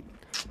street.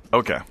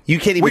 Okay. You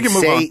can't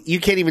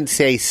even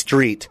say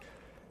street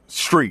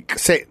Streak.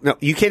 No,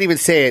 you can't even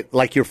say it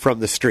like you're from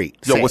the street.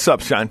 Yo, Say what's it.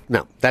 up, Shine?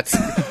 No, that's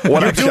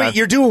What up, Shine?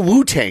 You're doing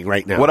Wu-Tang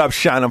right now. What up,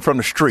 Shine? I'm from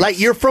the streets. Like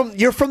you're from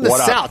the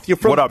What up? South. You're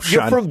from What up,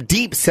 you're Shine? from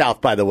deep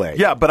South, by the way.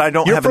 Yeah, but I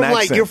don't You're have from an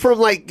accent. you're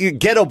from your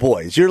ghetto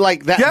boys. You're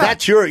like that. Yeah.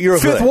 That's your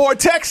Fifth hood. Ward,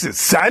 Texas,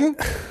 son.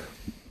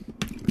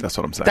 That's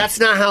what I'm saying. That's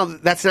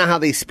not how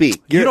they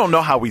speak. You don't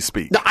know how we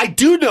speak. No, I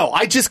do know.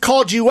 I just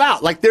called you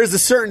out. Like there's a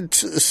certain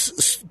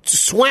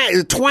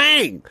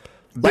twang.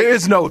 There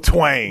is no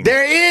twang.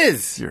 There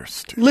is. You're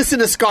stupid. Listen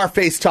to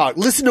Scarface talk.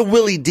 Listen to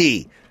Willie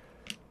D.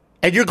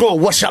 And you're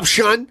going, "What's up,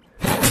 Sean?"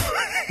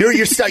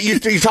 you're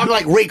talking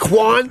like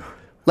Raekwon,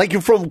 like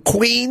you're from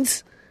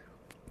Queens.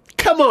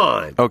 Come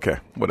on. Okay,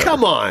 whatever.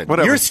 Come on.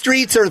 Whatever. Your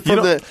streets are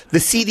from the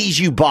CDs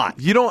you bought.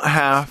 You don't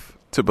have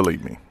to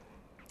believe me.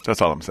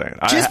 That's all I'm saying.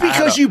 Just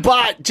because you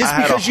bought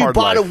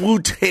a life.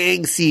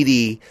 Wu-Tang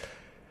CD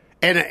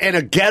and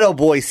a Ghetto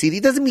Boy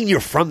CD doesn't mean you're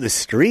from the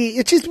street.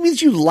 It just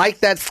means you like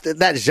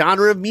that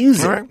genre of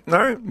music. All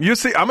right. You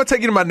see, I'm gonna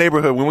take you to my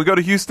neighborhood when we go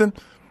to Houston.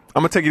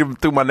 I'm gonna take you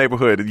through my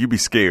neighborhood, and you be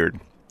scared.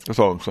 That's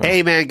all I'm saying.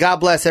 Hey man, God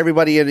bless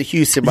everybody in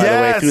Houston. By the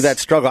way, Yes. through that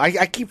struggle,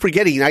 I keep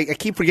forgetting. I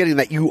keep forgetting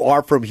that you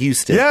are from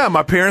Houston. Yeah,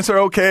 my parents are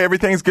okay.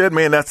 Everything's good,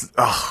 man.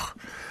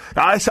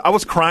 I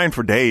was crying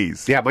for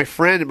days. Yeah, my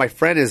friend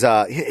is,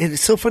 and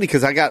it's so funny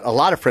because I got a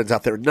lot of friends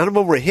out there. None of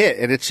them were hit.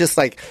 And it's just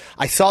like,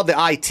 I saw the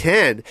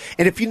I-10.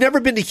 And if you've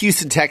never been to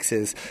Houston,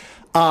 Texas,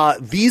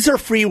 these are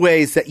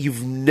freeways that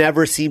you've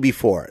never seen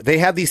before. They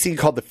have these things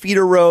called the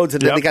feeder roads,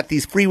 and then they got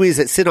these freeways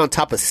that sit on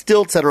top of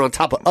stilts that are on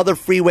top of other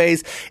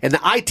freeways. And the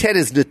I-10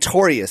 is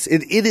notorious.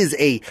 It is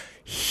a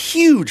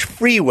huge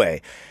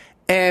freeway.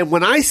 And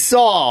when I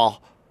saw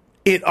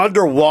it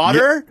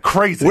underwater,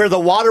 crazy, where the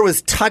water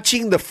was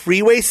touching the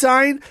freeway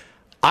sign,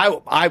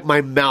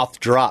 my mouth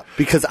dropped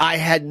because I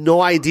had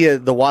no idea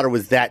the water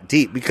was that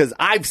deep. Because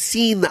I've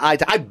seen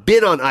I've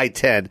been on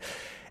I-10,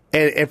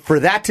 and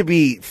for that to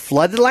be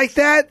flooded like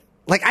that,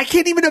 like I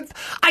can't even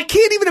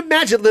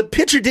imagine. The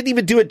picture didn't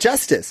even do it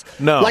justice.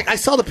 No, like I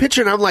saw the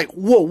picture and I'm like,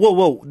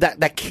 whoa,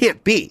 that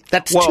can't be.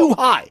 That's too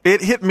high.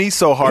 It hit me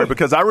so hard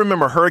because I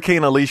remember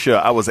Hurricane Alicia.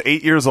 I was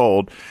 8 years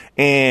old,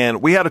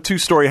 and we had a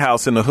 2-story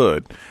house in the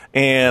hood,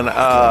 and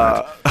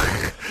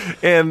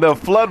and the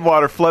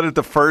floodwater flooded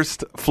the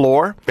first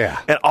floor. Yeah.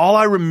 And all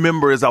I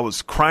remember is I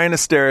was crying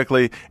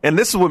hysterically, and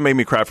this is what made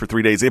me cry for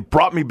 3 days. It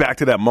brought me back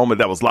to that moment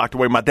that was locked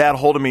away. My dad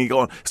holding me,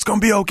 going, "It's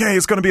gonna be okay.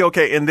 It's gonna be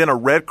okay." And then a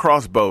Red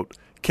Cross boat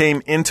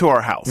came into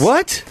our house.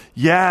 What?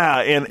 Yeah,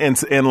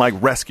 and like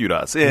rescued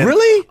us. And,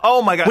 Really?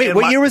 Oh my God! Wait,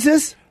 what year was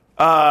this?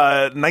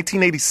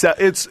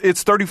 1987.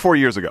 It's 34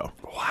 years ago.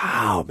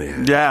 Wow,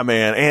 man. Yeah,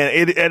 man.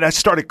 And I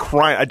started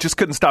crying. I just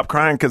couldn't stop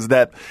crying because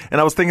that.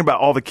 And I was thinking about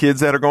all the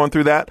kids that are going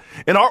through that.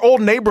 In our old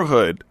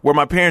neighborhood where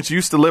my parents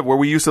used to live, where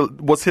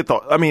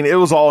it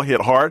was all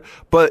hit hard,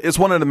 but it's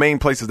one of the main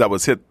places that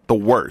was hit the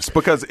worst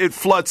because it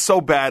floods so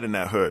bad in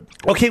that hood.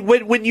 Okay,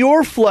 when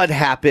your flood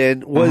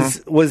happened,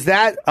 was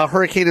that a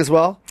hurricane as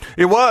well?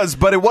 It was,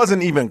 but it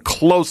wasn't even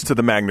close to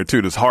the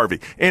magnitude as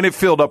Harvey. And it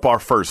filled up our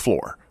first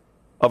floor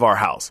of our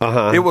house.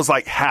 It was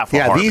like half of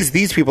Harvey.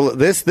 these people,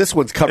 this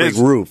one's covering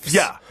roofs.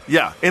 Yeah.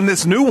 And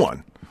this new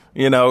one,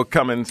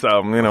 coming,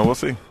 so, we'll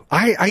see.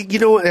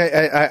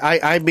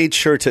 I made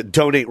sure to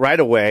donate right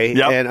away.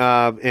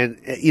 Yep.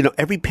 And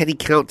every penny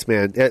counts,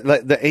 man.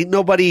 There ain't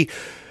nobody,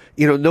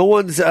 no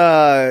one's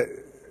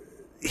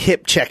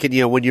hip checking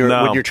you when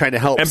you're trying to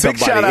help and somebody.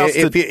 Big shout outs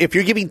if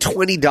you're giving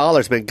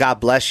 $20, man, God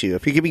bless you.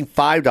 If you're giving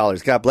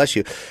 $5, God bless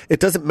you. It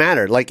doesn't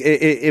matter. Like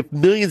if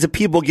millions of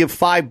people give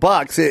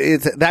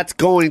 $5, that's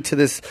going to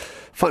this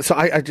fund. So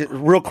I just,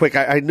 real quick,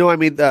 I know I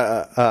made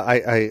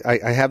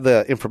I have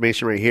the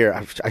information right here.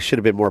 I should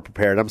have been more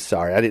prepared. I'm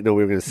sorry. I didn't know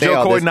we were going to say Joe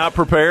all Coy this. not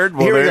prepared.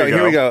 Well,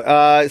 Here we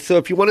go. So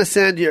if you want to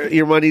send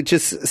your money,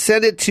 just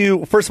send it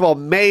to, first of all,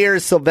 Mayor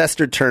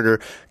Sylvester Turner.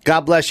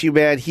 God bless you,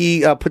 man.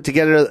 He put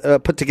together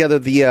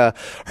the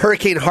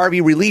Hurricane Harvey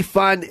Relief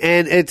Fund,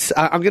 and it's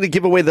I'm going to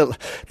give away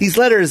these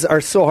letters are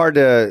so hard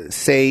to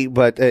say,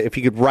 but if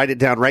you could write it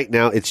down right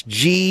now, it's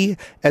G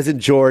as in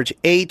George,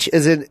 H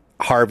as in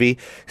Harvey,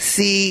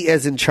 C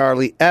as in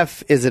Charlie,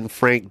 F as in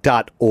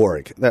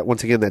Frank.org. That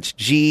once again, that's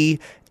GHCH.org,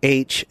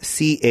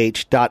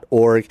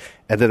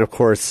 and then of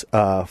course /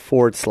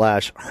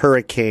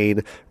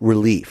 Hurricane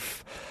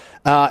Relief.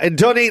 And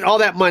donate all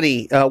that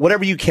money,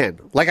 whatever you can.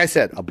 Like I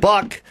said,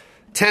 $1,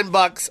 $10,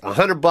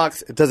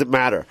 $100, it doesn't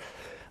matter.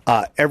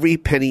 Every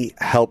penny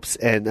helps,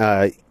 and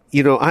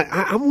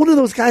I'm one of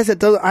those guys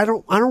that I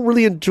don't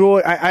really enjoy.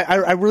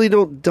 I really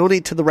don't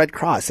donate to the Red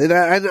Cross, and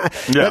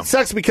that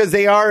sucks because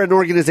they are an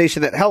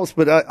organization that helps.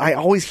 But I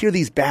always hear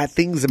these bad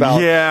things about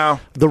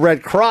the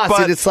Red Cross,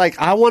 and it's like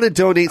I want to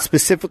donate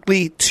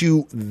specifically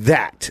to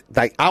that.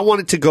 Like I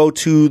want it to go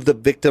to the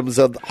victims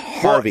of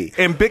Harvey.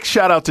 And big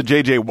shout out to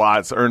J.J.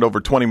 Watts, earned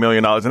over $20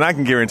 million, and I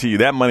can guarantee you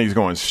that money's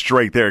going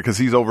straight there because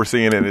he's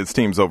overseeing it and his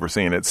team's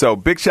overseeing it. So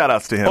big shout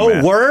outs to him. Oh,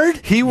 man.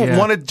 word! He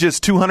wanted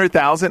just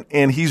 $200,000,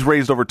 and he's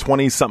raised over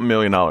 $20-something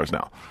million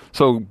now.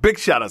 So big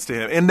shout outs to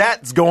him. And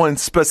that's going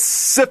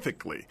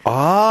specifically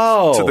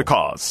to the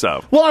cause.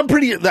 So well, I'm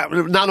pretty,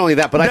 not only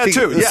that, but I think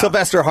too, yeah.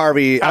 Sylvester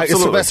Harvey,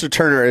 Sylvester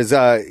Turner is,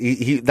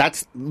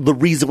 that's the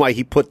reason why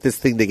he put this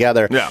thing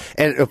together. Yeah.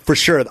 And for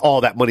sure, all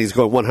that money is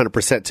going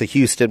 100% to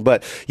Houston.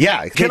 But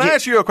yeah. Can I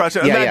ask you a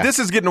question? Yeah. This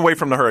is getting away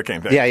from the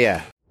hurricane thing.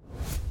 Yeah.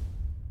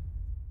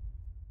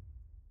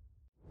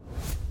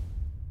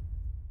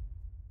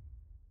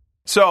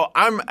 So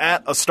I'm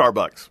at a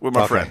Starbucks with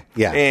my friend.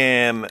 Yeah.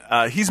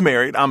 And he's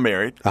married. I'm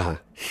married. Uh-huh.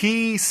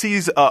 He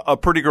sees a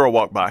pretty girl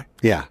walk by.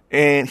 Yeah.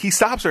 And he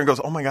stops her and goes,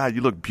 "Oh, my God,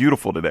 you look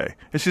beautiful today."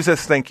 And she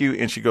says, "Thank you."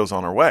 And she goes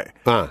on her way.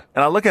 And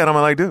I look at him.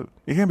 I'm like, dude,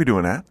 you can't be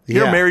doing that.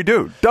 You're a married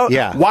dude. Don't.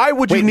 Yeah. Why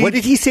would you need? What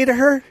did he say to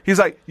her? He's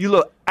like, "You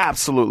look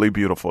absolutely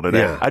beautiful today.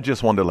 Yeah. I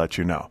just wanted to let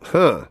you know."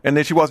 And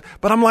then she was.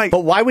 But I'm like.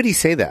 But why would he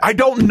say that? I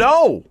don't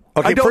know.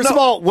 Okay, first of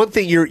all, one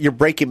thing, you're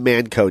breaking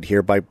man code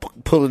here by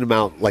pulling him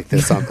out like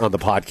this on the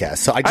podcast.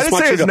 So I just didn't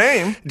want say you to his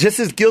name. Just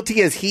as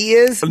guilty as he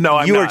is, No,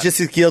 I'm you are not. just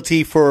as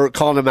guilty for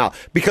calling him out.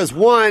 Because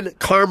one,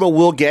 karma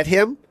will get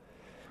him,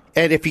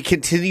 and if he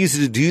continues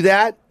to do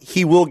that,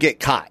 he will get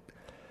caught.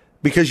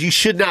 Because you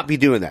should not be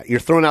doing that. You're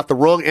throwing out the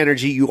wrong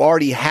energy. You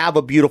already have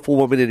a beautiful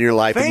woman in your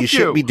life, and you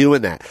shouldn't be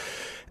doing that.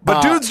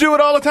 But dudes do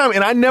it all the time,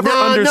 and I never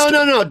understood.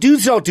 No.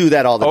 Dudes don't do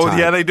that all the time. Oh,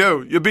 yeah, they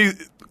do.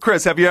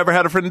 Chris, have you ever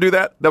had a friend do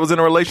that was in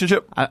a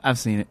relationship? I've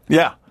seen it.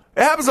 Yeah.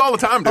 It happens all the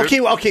time,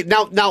 dude. Okay.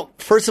 Now,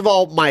 first of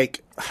all,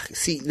 Mike,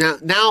 see,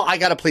 now I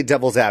got to play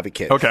devil's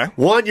advocate. Okay.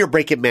 One, you're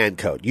breaking man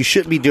code. You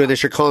shouldn't be doing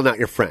this. You're calling out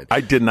your friend.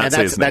 I did not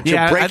say his name.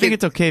 I think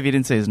it's okay if you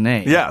didn't say his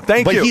name. Yeah,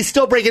 thank you. But he's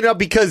still breaking it up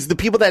because the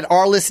people that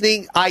are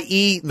listening,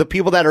 i.e. the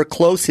people that are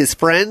close, his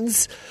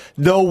friends,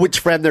 know which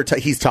friend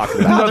he's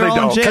talking about. No, they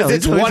don't. Because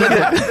it's one of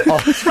them.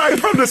 It's right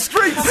from the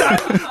street, son.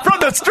 From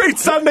the street,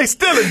 son, they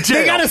still in jail.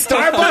 They got a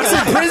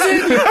Starbucks in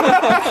prison?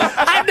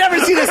 I've never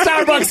seen a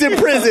Starbucks in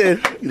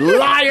prison. You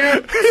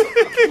liar.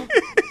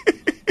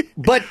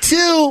 But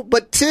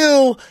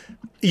two,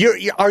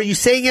 are you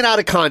saying it out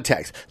of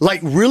context?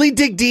 Like, really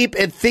dig deep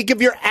and think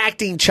of your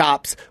acting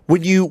chops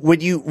when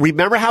you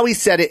remember how he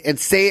said it and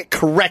say it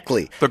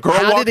correctly. The girl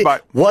walked by.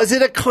 Was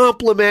it a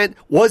compliment?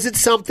 Was it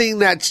something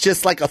that's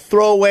just like a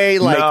throwaway?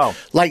 No.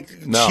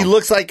 She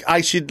looks like I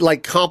should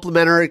like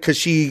compliment her because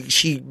she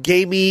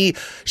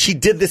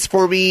did this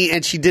for me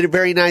and she did it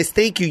very nice.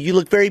 Thank you. You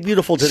look very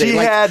beautiful today.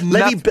 Let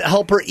me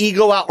help her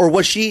ego out. Or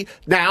was she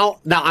now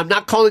I'm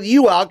not calling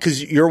you out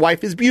because your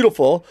wife is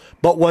beautiful,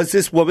 but was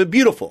this woman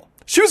beautiful?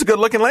 She was a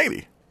good-looking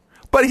lady.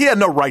 But he had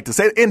no right to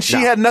say it, and she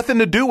had nothing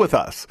to do with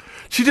us.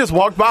 She just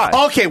walked by.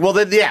 Okay, well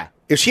then, yeah.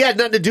 If she had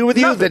nothing to do with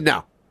you, then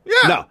no.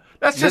 Yeah. No.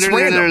 That's just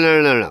random.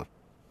 No.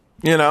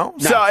 You know?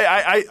 No. So,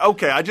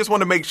 I just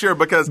want to make sure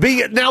because...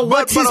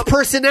 What's his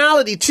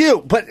personality,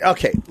 too? But,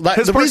 okay.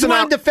 The reason why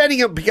I'm defending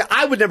him, because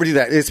I would never do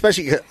that,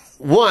 especially because,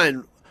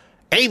 one...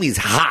 Amy's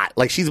hot.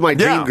 Like, she's my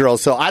dream girl,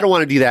 so I don't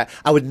want to do that.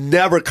 I would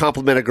never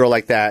compliment a girl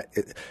like that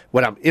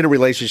when I'm in a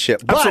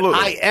relationship. But Absolutely.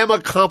 I am a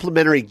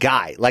complimentary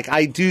guy. Like,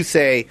 I do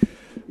say,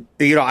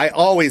 I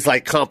always,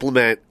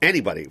 compliment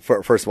anybody,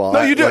 first of all.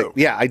 No, you do.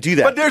 I do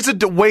that. But there's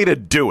a way to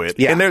do it.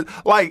 Yeah. And there's,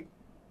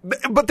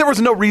 but there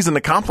was no reason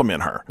to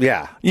compliment her.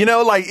 Yeah.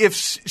 If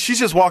she's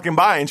just walking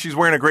by and she's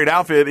wearing a great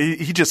outfit,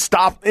 he just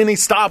stops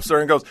her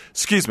and goes,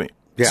 "Excuse me.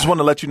 Yeah. Just want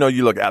to let you know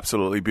you look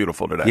absolutely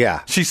beautiful today."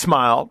 Yeah. She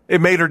smiled. It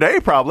made her day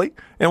probably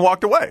and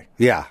walked away.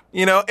 Yeah.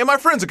 And my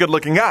friend's a good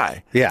looking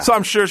guy. Yeah. So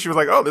I'm sure she was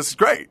like, "Oh, this is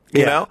great."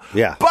 You know?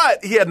 Yeah.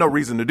 But he had no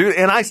reason to do it.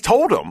 And I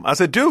told him, I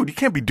said, "Dude, you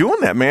can't be doing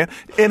that, man."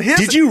 And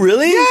Did you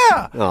really?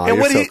 Yeah. Oh, and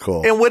you're so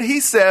cool. And what he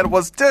said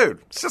was,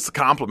 "Dude, it's just a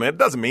compliment. It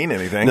doesn't mean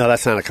anything." No,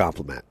 that's not a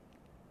compliment.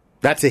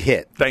 That's a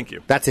hit. Thank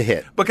you. That's a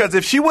hit. Because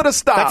if she would have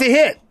stopped. That's a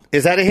hit.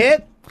 Is that a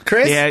hit,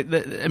 Chris? Yeah,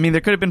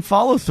 there could have been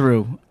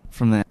follow-through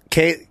from that.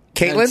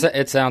 Caitlin?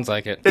 It sounds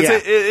like it.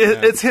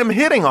 It's him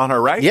hitting on her,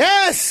 right?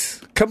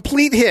 Yes.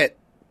 Complete hit.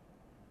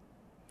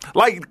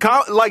 Like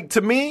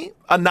to me,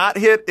 a not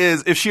hit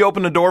is if she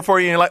opened the door for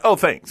you and you're like, "Oh,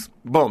 thanks."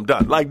 Boom,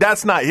 done. Like,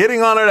 that's not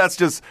hitting on her. That's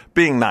just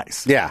being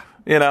nice. Yeah.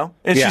 And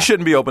Yeah. she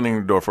shouldn't be opening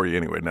the door for you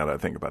anyway, now that I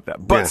think about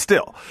that. But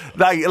still,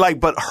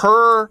 but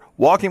her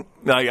walking,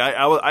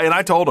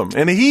 I told him,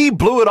 and he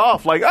blew it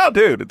off like, "Oh,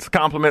 dude, it's a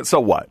compliment, so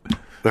what?"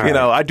 Right.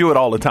 I do it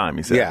all the time,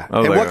 he said. Yeah. I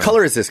was And like, what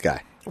color is this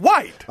guy?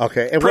 White.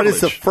 Okay. And Privilege. what is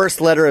the first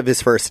letter of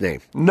his first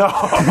name? No.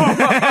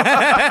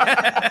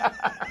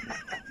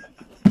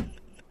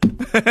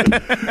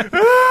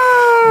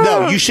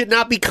 No, you should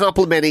not be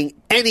complimenting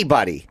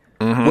anybody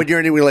when you're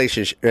in a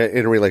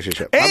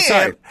relationship. I'm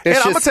sorry. And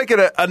I'm going to take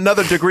it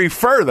another degree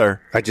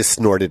further. I just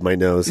snorted my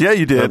nose. Yeah,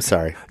 you did. I'm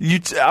sorry. I'm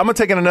going to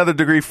take it another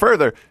degree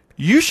further.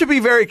 You should be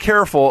very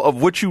careful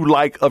of what you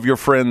like of your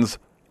friend's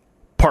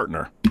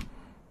partner.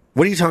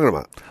 What are you talking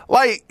about?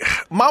 Like,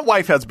 my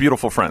wife has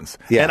beautiful friends,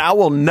 and I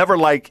will never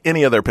like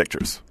any of their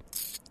pictures.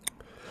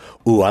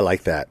 Ooh, I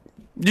like that.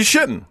 You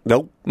shouldn't.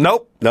 Nope.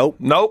 Nope. Nope.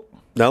 Nope.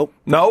 Nope.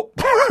 Nope.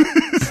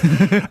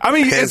 I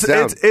mean, Hands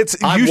down.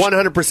 I'm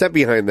 100%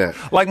 behind that.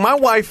 Like my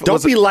wife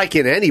Don't be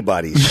liking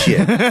anybody's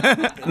shit.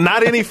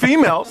 not any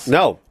females.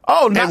 No.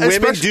 Oh, no. And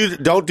women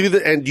don't do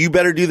the, and you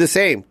better do the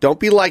same. Don't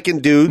be liking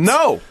dudes.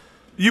 No.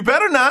 You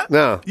better not.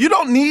 No. You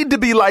don't need to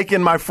be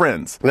liking my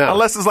friends. No.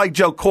 Unless it's like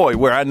Joe Coy,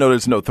 where I know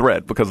there's no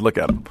thread because look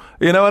at him.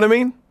 You know what I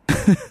mean?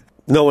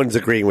 No one's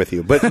agreeing with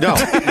you, but no,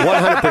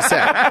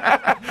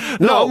 100%.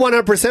 No, I'm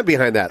 100%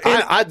 behind that.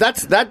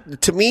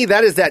 That to me,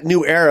 that is that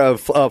new era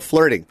of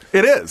flirting.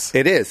 It is.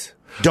 It is.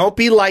 Don't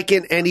be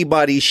liking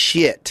anybody's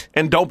shit.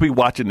 And don't be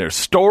watching their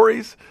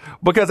stories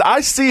because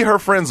I see her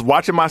friends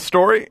watching my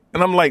story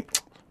and I'm like,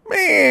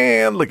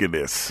 man, look at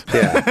this.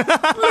 Yeah.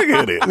 Look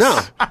at this. No.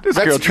 This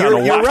girl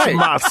trying to watch right.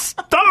 my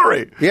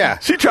story. Yeah.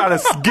 She trying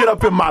to get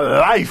up in my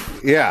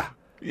life. Yeah.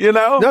 You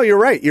know? No, you're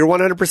right. You're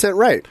 100%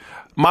 right.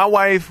 My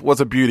wife was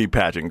a beauty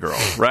pageant girl,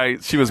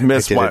 right? She was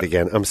Miss Wyoming. I did it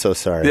again. I'm so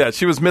sorry. Yeah,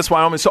 she was Miss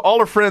Wyoming. So all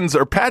her friends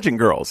are pageant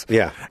girls.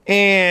 Yeah.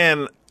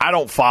 And I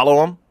don't follow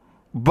them.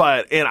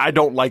 And I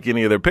don't like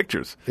any of their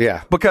pictures.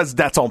 Yeah. Because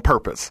that's on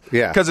purpose.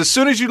 Yeah. Because as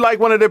soon as you like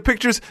one of their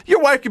pictures, your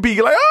wife could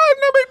be like, oh,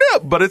 no big deal.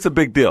 But it's a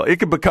big deal. It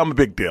could become a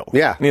big deal.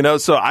 Yeah. You know,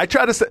 so I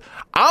try to say,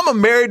 I'm a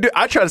married dude.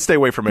 I try to stay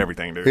away from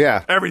everything, dude.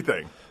 Yeah.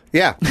 Everything.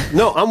 Yeah.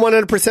 No, I'm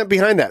 100%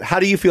 behind that. How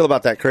do you feel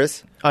about that,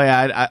 Chris? Oh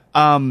yeah,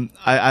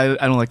 I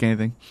don't like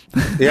anything.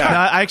 Yeah. No,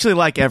 I actually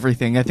like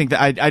everything. I think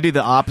that I do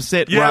the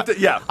opposite. You have to,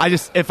 yeah.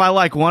 If I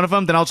like one of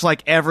them, then I'll just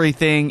like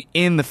everything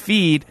in the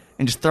feed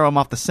and just throw them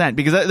off the scent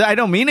because I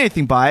don't mean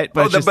anything by it.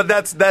 But but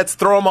that's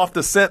throw them off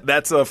the scent.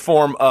 That's a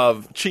form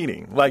of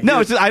cheating. Like no,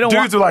 it's just, I don't.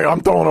 Dudes are like,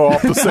 I'm throwing her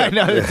off the scent.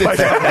 I know,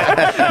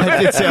 that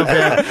did sound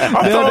bad.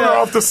 I'm throwing her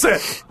off the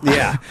scent.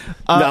 Yeah.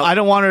 No. I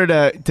don't want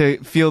her to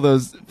feel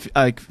those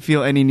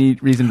feel any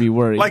reason to be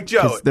worried. Like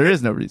Joe, there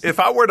is no reason. If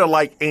I were to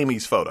like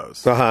Amy's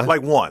photos,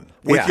 like one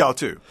with y'all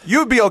two, you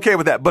would be okay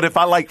with that. But if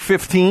I like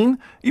 15,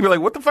 you'd be like,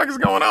 what the fuck is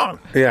going on?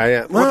 Yeah,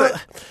 yeah. Well,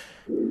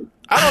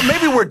 I don't know.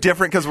 Maybe we're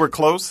different because we're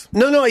close.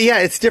 No. Yeah,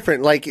 it's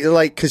different. Like,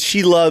 because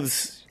she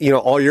loves,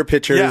 all your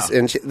pictures, Yeah.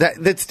 and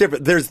that's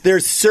different.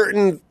 There's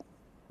certain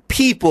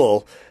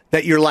people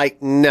that you're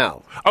like,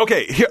 no.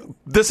 Okay,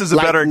 this is a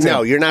better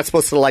example. No, you're not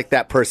supposed to like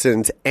that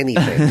person's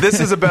anything. This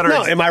is a better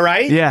No, example. am I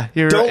right? Yeah,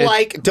 you're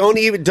right.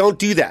 Don't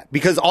do that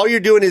because all you're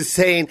doing is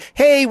saying,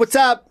 hey, what's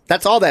up?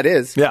 That's all that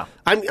is. Yeah.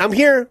 I'm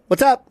here.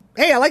 What's up?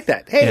 Hey, I like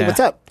that. Hey, Yeah. what's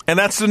up? And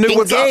that's the new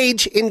what's up.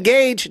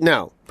 Engage.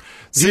 No.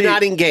 See, Do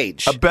not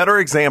engage. A better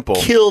example.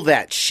 Kill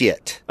that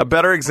shit. A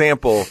better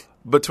example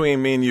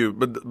between me and you,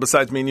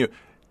 besides me and you,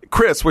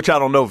 Chris, which I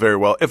don't know very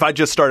well, if I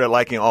just started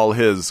liking all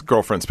his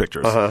girlfriend's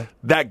pictures,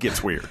 that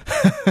gets weird.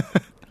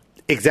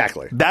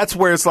 Exactly. That's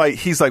where it's like,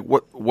 he's like,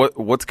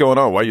 what's going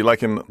on? Why are you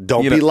liking?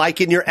 Don't be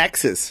liking your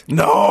exes.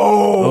 No.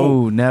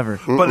 Oh, never.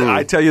 But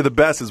I tell you the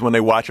best is when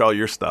they watch all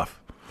your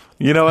stuff.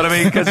 You know what I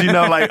mean? Because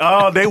like,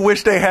 oh, they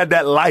wish they had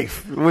that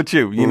life with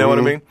you. You know what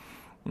I mean?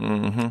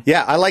 Mm-hmm.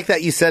 Yeah, I like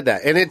that you said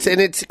that. And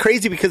it's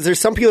crazy because there's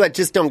some people that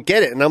just don't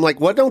get it. And I'm like,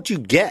 what don't you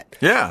get?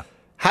 Yeah.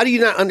 How do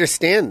you not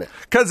understand that?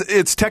 Because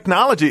it's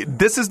technology.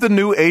 This is the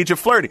new age of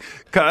flirting.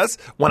 Because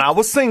when I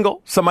was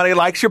single, somebody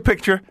likes your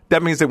picture,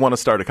 that means they want to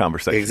start a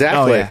conversation.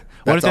 Exactly. Oh, yeah.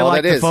 What if they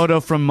like the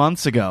photo from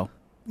months ago?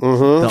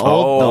 Mm-hmm. The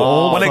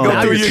old when they go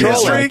photo. through your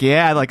history? Like,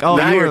 yeah, like, oh,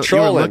 Now you you're were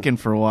trolling. looking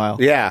for a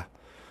while. Yeah.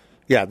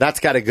 Yeah, that's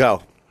got to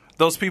go.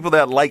 Those people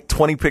that like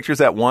 20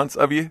 pictures at once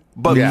of you,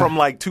 but from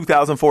like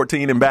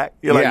 2014 and back,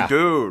 you're like,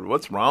 dude,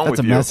 what's wrong with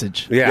you? That's a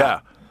message.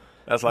 Yeah.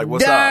 That's like,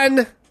 what's Done.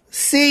 up?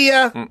 See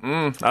ya.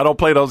 I don't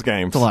play those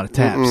games. It's a lot of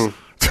taps.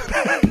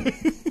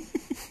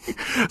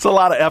 It's a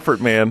lot of effort,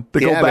 man, to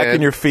go back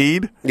in your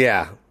feed.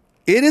 Yeah.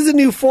 It is a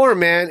new form,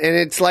 man. And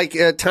it's like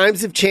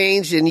times have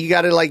changed and you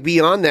got to like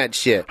be on that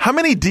shit. How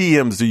many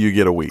DMs do you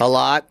get a week? A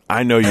lot.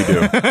 I know you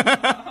do.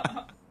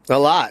 A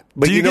lot.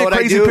 But do you know get what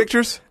crazy I do?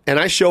 pictures? And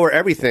I show her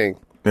everything.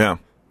 Yeah.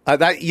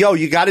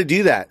 You got to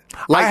do that.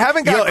 Like, I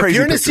haven't got crazy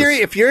pictures.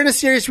 If you're in a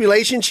serious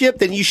relationship,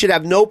 then you should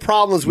have no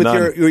problems with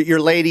your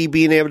lady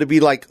being able to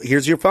be like,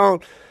 here's your phone.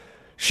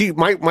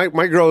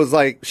 My girl is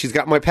like, she's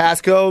got my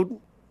passcode.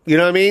 You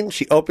know what I mean?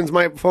 She opens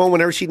my phone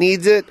whenever she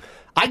needs it.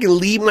 I can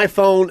leave my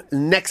phone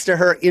next to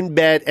her in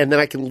bed, and then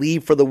I can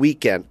leave for the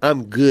weekend.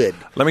 I'm good.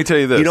 Let me tell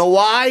you this. You know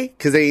why?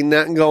 Because there ain't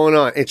nothing going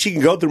on. And she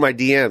can go through my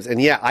DMs.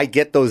 And yeah, I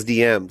get those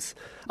DMs.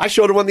 I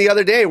showed her one the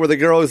other day where the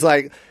girl was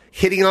like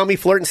hitting on me,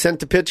 flirting,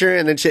 sent a picture,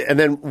 and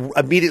then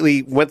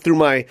immediately went through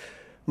my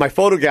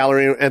photo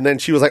gallery, and then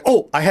she was like,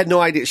 "Oh, I had no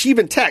idea." She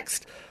even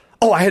texted,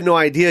 "Oh, I had no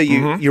idea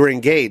you were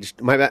engaged."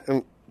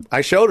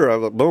 I showed her. I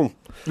was like, boom.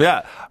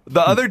 Yeah.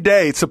 The other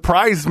day, it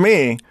surprised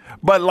me,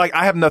 but like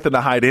I have nothing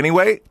to hide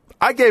anyway.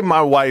 I gave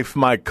my wife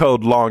my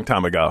code long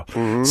time ago.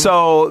 Mm-hmm.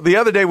 So the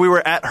other day we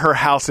were at her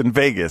house in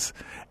Vegas,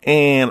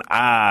 and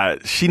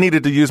she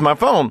needed to use my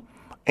phone,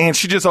 and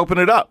she just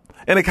opened it up.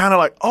 And it kind of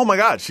like, oh my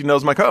God, she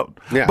knows my code.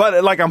 Yeah.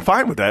 But like, I'm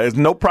fine with that. It's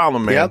no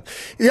problem, man. Yep.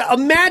 Yeah.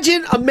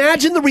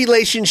 Imagine the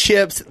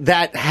relationships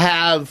that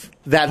have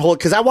that whole,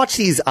 because I watch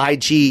these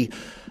IG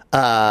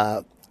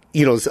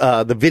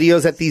the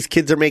videos that these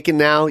kids are making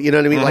now, you know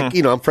what I mean? Like,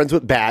 I'm friends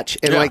with Batch,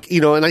 and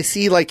and I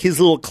see like his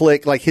little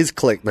clique, like his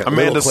clique, man,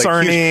 Amanda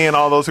Cerny and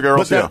all those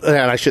girls. And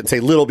I shouldn't say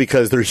little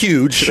because they're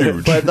huge.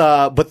 but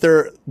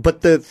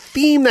the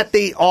theme that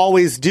they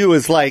always do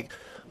is like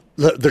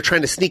they're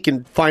trying to sneak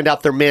and find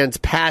out their man's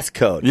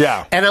passcode.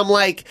 Yeah, and I'm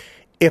like,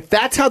 if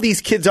that's how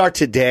these kids are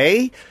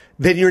today,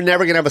 then you're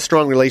never going to have a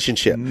strong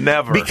relationship.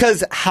 Never.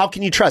 Because how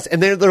can you trust?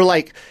 And they're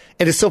like,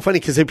 and it's so funny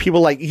because people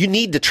are like, you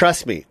need to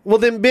trust me. Well,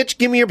 then, bitch,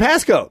 give me your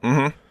passcode.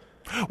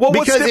 Mm-hmm. Well,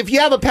 because if you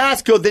have a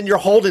passcode, then you're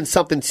holding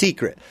something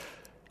secret.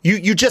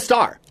 You just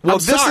are. Well,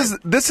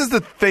 this is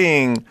the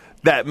thing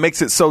that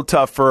makes it so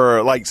tough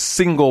for like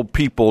single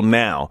people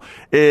now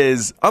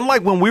is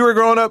unlike when we were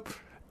growing up.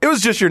 It was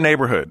just your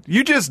neighborhood.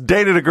 You just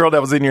dated a girl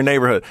that was in your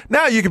neighborhood.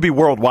 Now you can be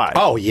worldwide.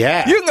 Oh,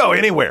 yeah. You can go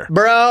anywhere.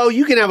 Bro,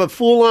 you can have a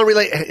full-on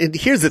relationship. And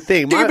here's the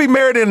thing. You can be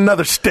married in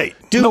another state.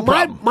 Dude, no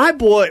problem.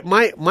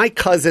 My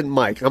cousin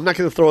Mike, I'm not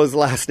going to throw his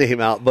last name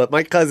out, but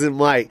my cousin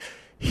Mike,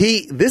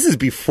 this is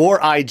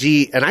before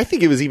IG, and I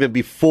think it was even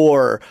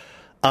before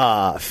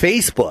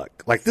Facebook.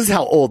 Like, this is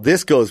how old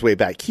this goes way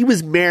back. He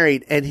was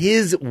married, and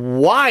his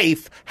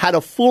wife had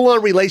a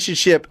full-on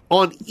relationship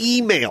on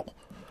email.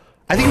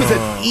 I think it was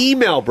an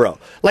email, bro.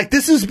 Like,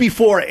 this was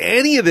before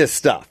any of this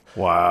stuff.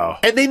 Wow.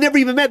 And they never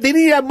even met. They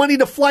didn't even have money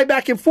to fly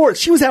back and forth.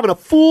 She was having a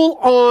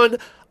full-on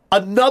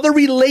another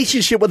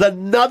relationship with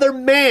another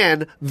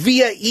man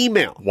via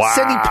email. Wow.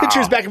 Sending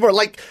pictures back and forth,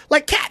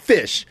 like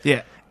catfish.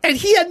 Yeah. And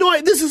he had no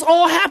idea. This is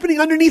all happening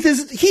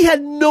underneath he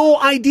had no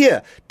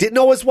idea. Didn't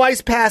know his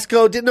wife's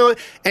passcode, didn't know.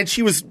 And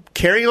she was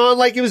carrying on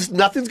like it was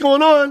nothing's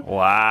going on.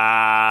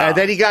 Wow. And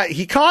then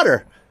he caught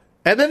her.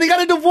 And then they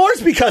got a divorce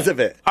because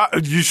of it.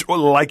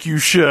 Like you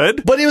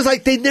should. But it was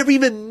like they never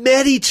even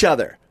met each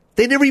other.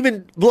 They never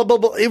even blah, blah,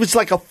 blah. It was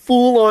like a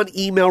full-on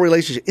email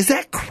relationship. Is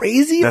that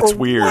crazy? That's or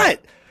weird.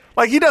 What?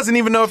 Like he doesn't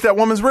even know if that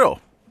woman's real.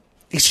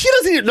 She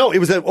doesn't even know. It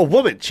was a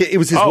woman. It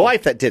was his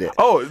wife that did it.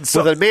 Oh,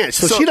 so, with a man.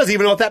 So she doesn't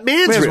even know if that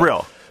man's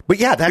real. But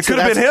yeah, it could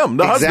have been him.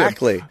 The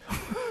exactly.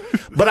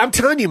 husband. But I'm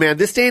telling you, man,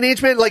 this day and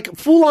age, man, like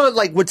full on,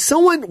 like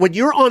when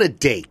you're on a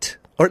date,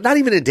 or not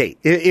even a date,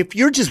 if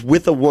you're just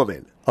with a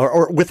woman.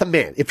 Or with a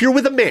man. If you're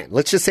with a man,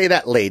 let's just say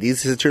that,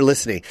 ladies, since you're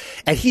listening,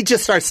 and he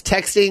just starts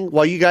texting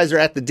while you guys are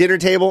at the dinner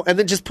table and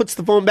then just puts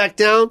the phone back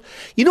down,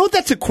 you know what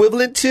that's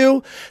equivalent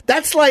to?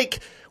 That's like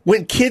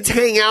when kids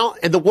hang out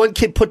and the one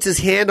kid puts his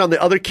hand on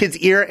the other kid's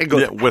ear and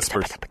goes... Yeah,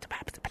 whispers.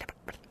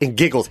 And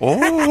giggles.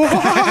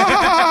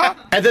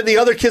 Oh. And then the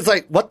other kid's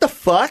like, what the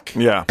fuck?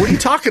 Yeah. What are you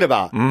talking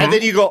about? Mm-hmm. And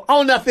then you go,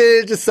 oh,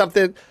 nothing, just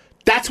something...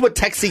 That's what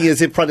texting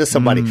is in front of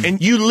somebody.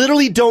 And you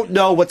literally don't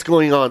know what's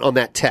going on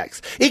that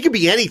text. It could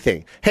be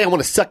anything. Hey, I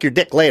want to suck your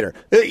dick later.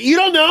 You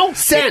don't know?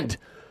 Send.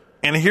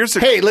 And here's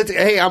the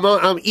hey,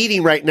 I'm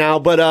eating right now,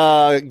 but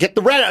get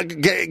the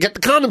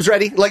condoms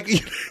ready. Like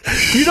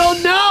you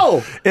don't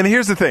know. And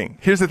here's the thing.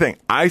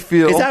 I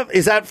feel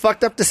is that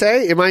fucked up to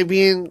say? Am I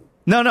being?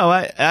 No,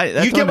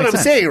 you get what I'm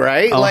saying,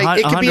 right? Oh, like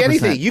it could be 100%.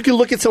 anything. You can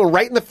look at someone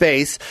right in the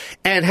face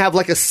and have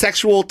like a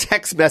sexual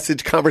text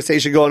message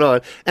conversation going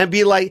on, and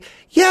be like,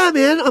 "Yeah,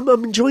 man, I'm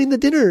enjoying the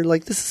dinner.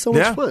 Like this is so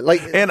much fun."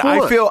 Like, and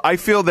I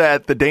feel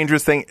that the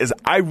dangerous thing is,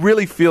 I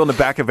really feel in the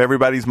back of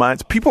everybody's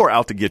minds, people are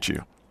out to get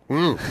you.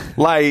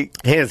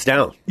 Like hands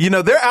down,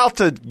 they're out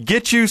to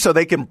get you so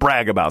they can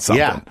brag about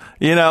something.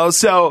 Yeah.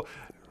 So.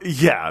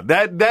 Yeah,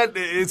 that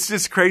it's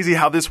just crazy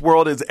how this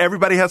world is.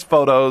 Everybody has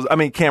photos. I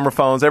mean, camera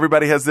phones.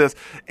 Everybody has this.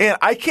 And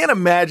I can't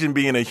imagine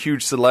being a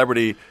huge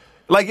celebrity.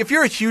 Like, if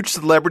you're a huge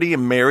celebrity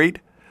and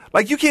married,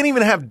 like, you can't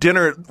even have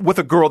dinner with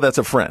a girl that's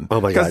a friend. Oh,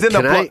 my God. Because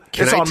then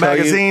it's on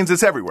magazines.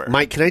 It's everywhere.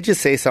 Mike, can I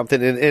just say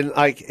something? And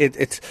like,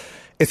 it's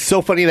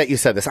so funny that you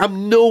said this.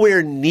 I'm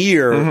nowhere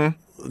near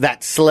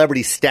that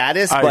celebrity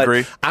status. I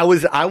agree. I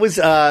was,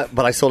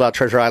 but I sold out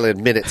Treasure Island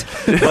in minutes.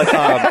 But,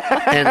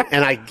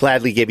 and I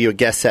gladly gave you a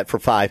guest set for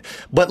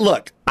 5. But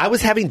look, I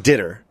was having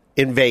dinner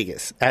in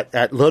Vegas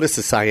at Lotus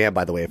of Siam,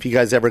 by the way. If you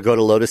guys ever go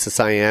to Lotus of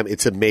Siam,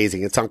 it's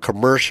amazing. It's on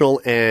Commercial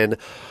and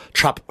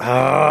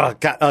Sahara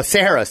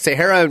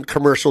and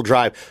Commercial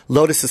Drive.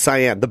 Lotus of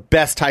Siam, the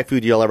best Thai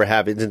food you'll ever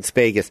have in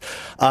Vegas.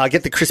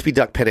 Get the crispy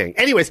duck Penang.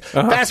 Anyways,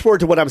 fast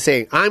forward to what I'm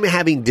saying. I'm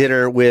having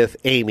dinner with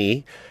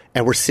Amy,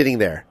 and we're sitting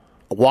there.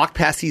 I walked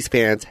past these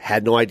fans,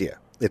 had no idea.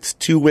 It's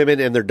 2 women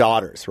and their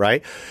daughters,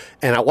 right?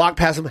 And I walked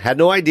past them, had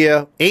no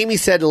idea. Amy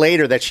said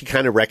later that she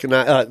kind of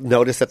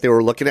noticed that they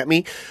were looking at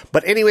me.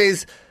 But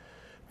anyways,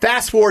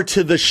 fast forward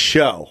to the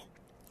show.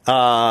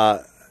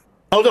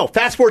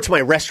 Fast forward to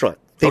my restaurant.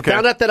 They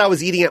found out that I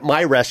was eating at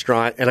my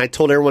restaurant, and I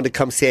told everyone to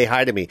come say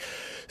hi to me.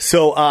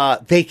 So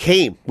they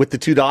came with the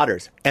 2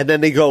 daughters. And then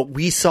they go,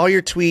 we saw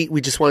your tweet.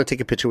 We just want to take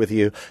a picture with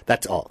you.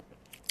 That's all.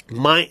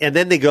 And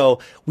then they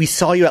go, we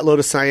saw you at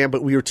Lotus Siam,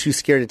 but we were too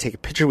scared to take a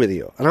picture with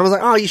you. And I was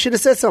like, oh, you should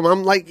have said something.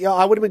 I'm like,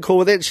 I would have been cool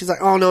with it. And she's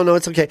like, oh, no,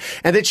 it's okay.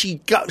 And then she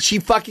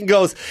fucking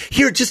goes,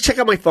 here, just check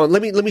out my phone.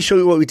 Let me show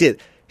you what we did.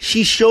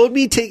 She showed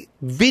me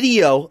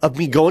video of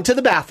me going to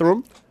the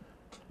bathroom,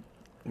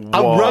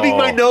 I'm rubbing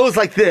my nose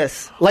like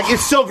this. Like,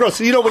 it's so gross.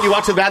 So, you know, when you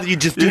watch the bathroom, you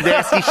just do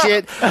nasty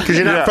shit because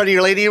you're not in front of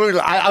your lady.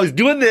 I was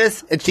doing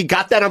this, and she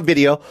got that on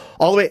video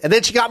all the way. And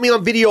then she got me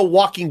on video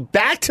walking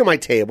back to my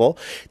table.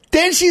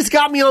 Then she's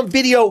got me on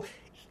video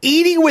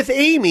eating with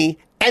Amy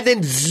and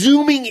then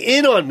zooming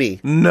in on me.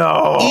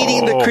 No.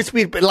 Eating the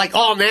crispy, like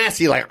all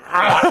nasty, like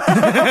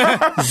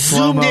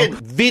zoomed in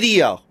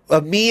video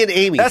of me and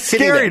Amy. That's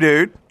scary,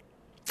 dude.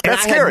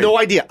 That's scary.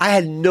 I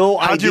had no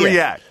idea. How'd you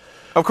react?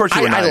 Of course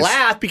you were nice. I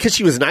laughed because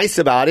she was nice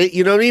about it,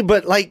 you know what I mean?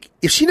 But, like,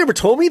 if she never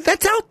told me,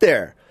 that's out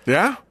there.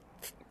 Yeah.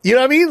 You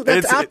know what I mean?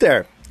 That's out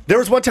there. There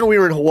was one time we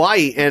were in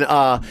Hawaii, and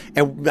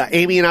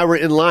Amy and I were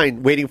in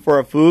line waiting for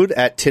our food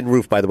at Tin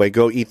Roof, by the way.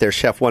 Go eat there.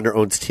 Chef Wonder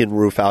owns Tin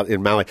Roof out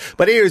in Maui.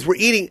 But anyways, we're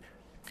eating,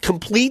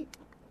 complete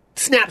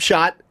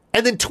snapshot,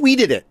 and then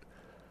tweeted it.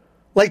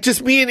 Like,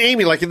 just me and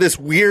Amy, like, in this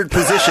weird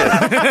position. You know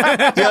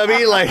what I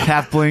mean? Like,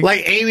 half blink.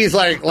 Like, Amy's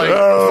like,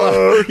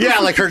 yeah,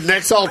 like her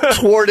neck's all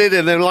twarted,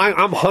 and then like,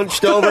 I'm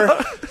hunched over.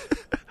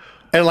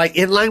 And, like,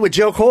 in line with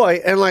Joe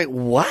Coy, and, like,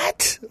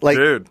 what? Like,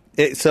 dude.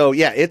 So,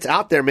 yeah, it's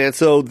out there, man.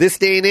 So, this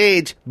day and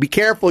age, be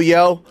careful,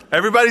 yo.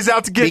 Everybody's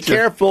out to get you. Be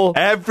careful.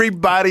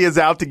 Everybody is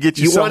out to get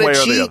you some way or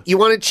the other. You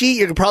want to cheat?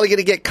 You're probably going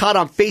to get caught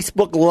on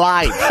Facebook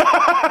Live.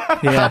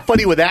 How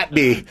funny would that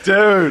be?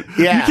 Dude,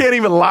 yeah. You can't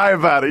even lie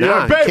about it. You're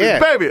Nah, like, you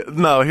baby.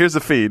 No, here's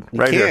the feed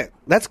right here.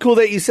 That's cool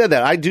that you said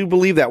that. I do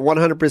believe that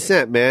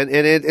 100%, man.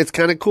 And it's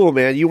kind of cool,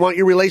 man. You want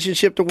your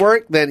relationship to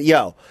work? Then,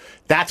 yo,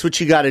 that's what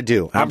you got to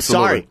do.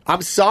 Absolutely.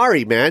 I'm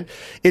sorry, man.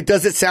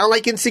 Does it sound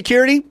like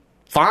insecurity?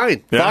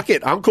 Fine. Yeah. Fuck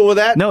it. I'm cool with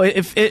that. No,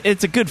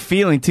 it's a good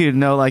feeling, too, to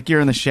know, like,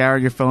 you're in the shower,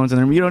 your phone's in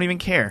there, you don't even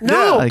care.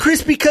 No, like,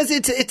 Chris, because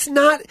it's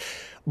not...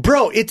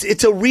 Bro,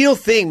 it's a real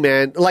thing,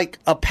 man. Like,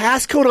 a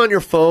passcode on your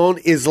phone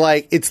is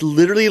like... It's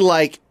literally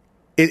like...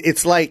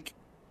 It's like...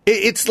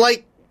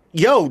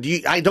 Yo,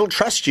 I don't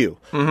trust you.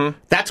 Mm-hmm.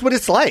 That's what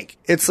it's like.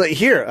 It's like,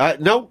 here,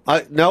 no,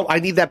 I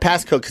need that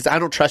passcode because I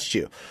don't trust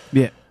you.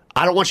 Yeah.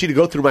 I don't want you to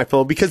go through my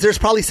phone because there's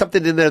probably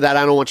something in there that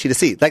I don't want you to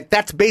see. Like,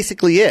 that's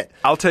basically it.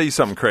 I'll tell you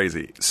something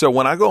crazy. So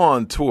when I go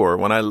on tour,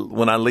 when I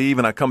leave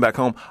and I come back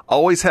home, I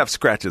always have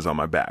scratches on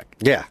my back.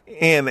 Yeah.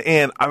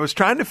 And I was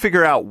trying to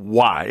figure out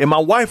why. And my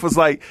wife was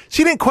like,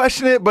 she didn't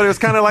question it, but it was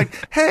kind of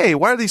like, hey,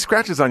 why are these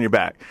scratches on your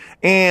back?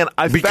 And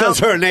because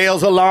her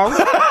nails are long.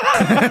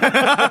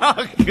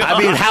 I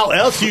mean, how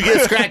else do you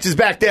get scratches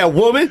back there,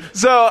 woman?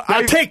 So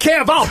I take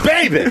care of our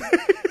baby.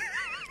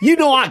 You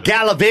know I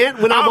gallivant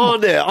when I'm on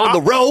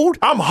the road.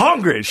 I'm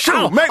hungry.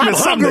 Shoot, make me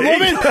something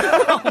hungry, woman.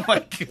 Oh,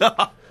 my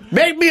God.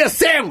 Make me a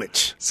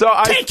sandwich. So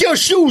take your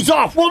shoes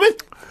off, woman.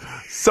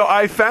 So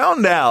I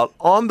found out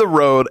on the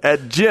road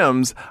at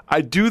gyms, I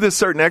do this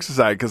certain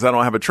exercise because I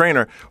don't have a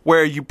trainer,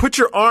 where you put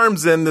your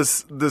arms in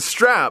this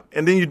strap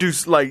and then you do,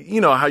 like, you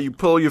know how you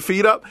pull your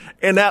feet up,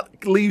 and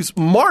that leaves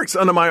marks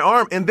under my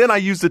arm, and then I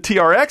use the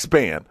TRX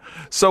band.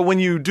 So when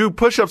you do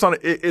push-ups on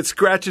it, it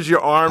scratches your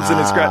arms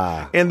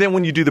and then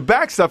when you do the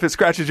back stuff, it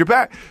scratches your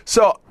back.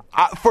 So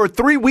for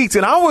 3 weeks,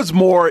 and I was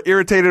more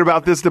irritated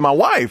about this than my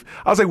wife.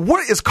 I was like,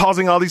 what is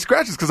causing all these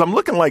scratches? Because I'm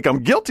looking like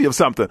I'm guilty of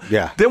something.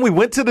 Yeah. Then we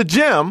went to the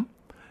gym.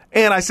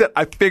 And I said,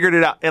 I figured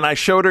it out. And I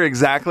showed her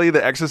exactly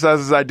the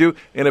exercises I do,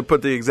 and it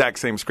put the exact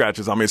same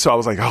scratches on me. So I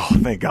was like, oh,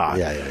 thank God.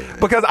 Yeah.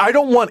 Because I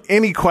don't want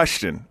any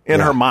question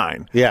in her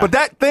mind. Yeah. But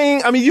that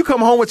thing, I mean, you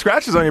come home with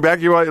scratches on your back,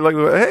 you're like,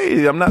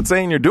 hey, I'm not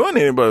saying you're doing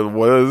anything, but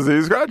what is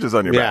these scratches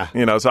on your back?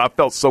 You know, so I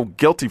felt so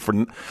guilty for,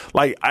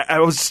 like, I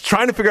was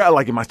trying to figure out,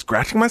 like, am I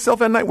scratching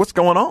myself at night? What's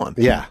going on?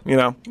 Yeah. You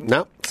know?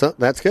 No, so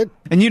that's good.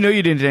 And you know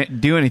you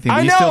didn't do anything.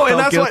 I you know, still felt and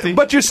that's guilty?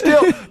 but you're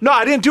still, no,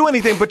 I didn't do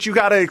anything, but you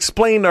got to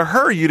explain to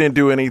her you didn't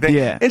do anything.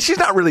 Yeah. And she's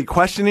not really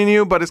questioning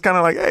you, but it's kind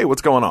of like, hey,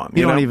 what's going on?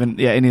 You don't know? even,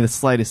 any of the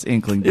slightest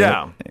inkling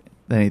that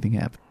anything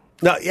happened.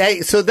 No,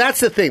 so that's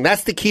the thing.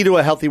 That's the key to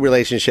a healthy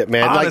relationship,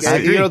 man. Honestly,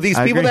 like, you know, these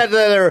people that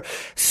are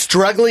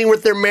struggling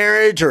with their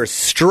marriage or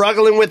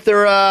struggling with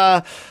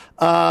their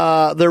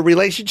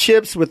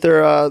relationships with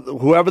their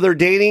whoever they're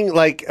dating,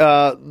 like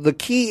the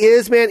key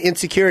is, man,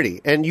 insecurity.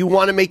 And you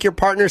want to make your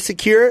partner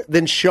secure,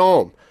 then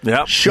show them.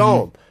 Yeah,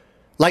 show them.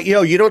 Like,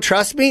 yo, you don't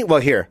trust me?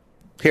 Well, here,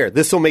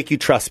 this will make you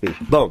trust me.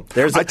 Boom.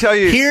 I tell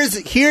you,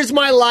 here's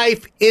my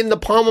life in the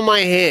palm of my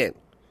hand.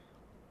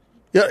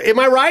 Am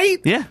I right?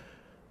 Yeah.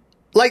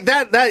 Like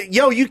that,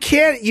 yo, you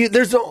can't,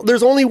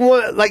 there's only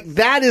one, like,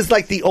 that is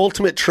like the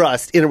ultimate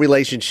trust in a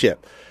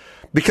relationship.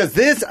 Because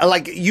this,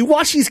 like, you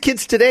watch these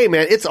kids today,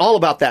 man, it's all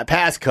about that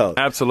passcode.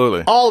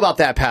 Absolutely. All about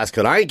that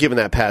passcode. I ain't giving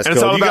that passcode. And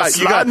it's all about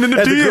sliding in the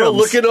DMs. The girl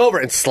looking over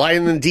and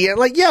sliding in the DM.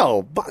 Like,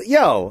 yo,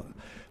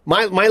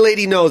 my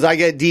lady knows I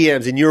get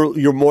DMs, and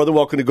you're more than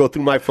welcome to go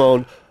through my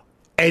phone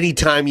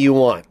anytime you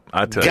want.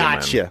 I tell you,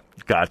 man.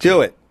 Gotcha.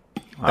 Do it.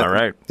 All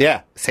right.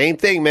 Yeah, same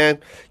thing, man.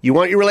 You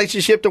want your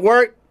relationship to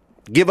work?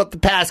 Give up the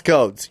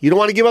passcodes. You don't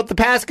want to give up the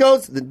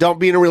passcodes? Then don't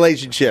be in a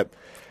relationship.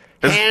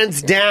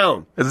 Hands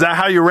down. Is that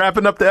how you're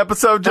wrapping up the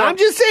episode, Joe? I'm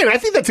just saying. I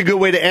think that's a good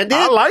way to end it.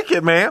 I like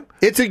it, man.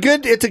 It's a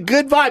good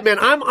vibe, man.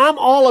 I'm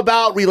all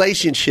about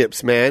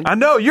relationships, man. I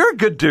know you're a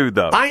good dude,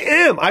 though. I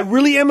am. I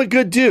really am a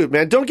good dude,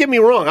 man. Don't get me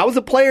wrong. I was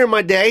a player in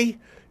my day.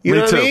 You Me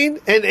know what I too.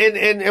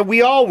 mean? And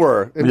we all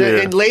were. And, Yeah.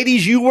 and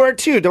ladies, you were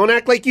too. Don't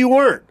act like you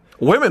weren't.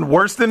 Women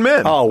worse than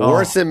men. Oh,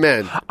 worse than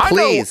men.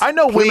 Please. I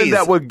know women please.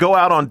 that would go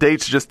out on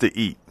dates just to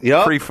eat.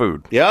 Yep. Free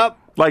food. Yep.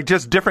 Like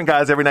just different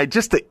guys every night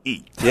just to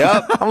eat.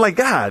 Yep. I'm like,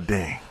 God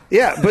dang.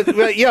 Yeah,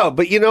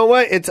 but you know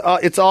what?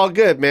 It's all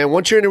good, man.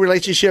 Once you're in a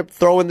relationship,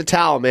 throw in the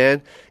towel,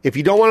 man. If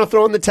you don't want to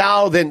throw in the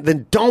towel,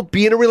 then don't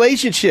be in a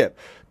relationship.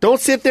 Don't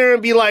sit there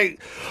and be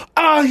like,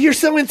 oh, you're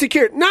so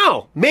insecure.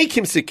 No, make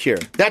him secure.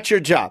 That's your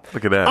job.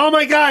 Look at that. Oh,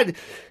 my God,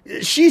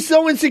 she's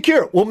so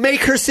insecure. Well,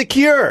 make her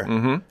secure.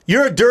 Mm-hmm.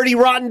 You're a dirty,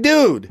 rotten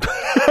dude.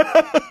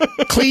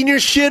 Clean your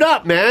shit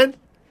up, man.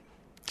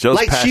 Joe's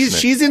like, passionate.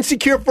 she's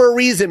insecure for a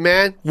reason,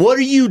 man. What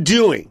are you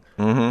doing?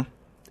 Mm-hmm.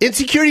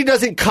 Insecurity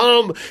doesn't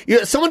come.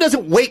 Someone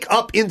doesn't wake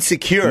up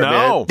insecure, No.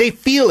 man. They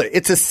feel it.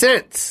 It's a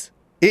sense.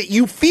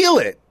 You feel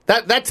it.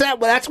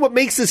 That's what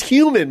makes us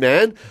human,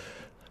 man.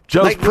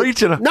 Joe's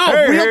preaching. No,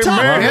 Hey, real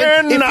talk,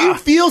 man. man. If you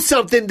feel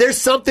something, there's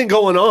something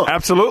going on.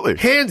 Absolutely.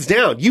 Hands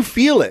down. You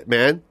feel it,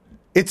 man.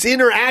 It's in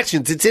her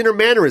actions. It's in her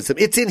mannerism.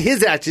 It's in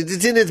his actions.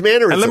 It's in his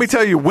mannerism. And let me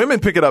tell you, women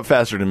pick it up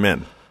faster than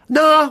men.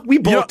 Nah, we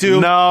both do.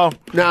 No.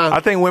 Nah. I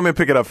think women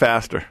pick it up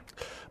faster.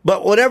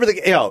 But whatever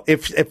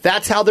if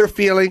that's how they're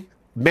feeling,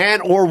 man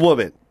or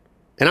woman,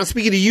 and I'm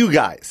speaking to you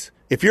guys,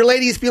 if your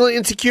lady is feeling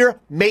insecure,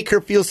 make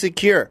her feel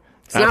secure.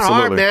 It's not hard,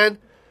 Absolutely. man.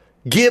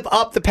 Give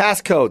up the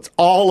passcodes,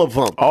 all of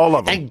them. All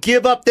of them. And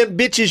give up them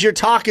bitches you're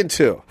talking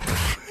to.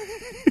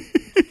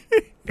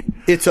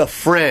 It's a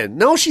friend.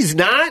 No, she's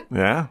not.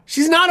 Yeah.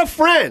 She's not a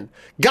friend.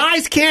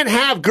 Guys can't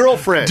have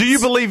girlfriends. Do you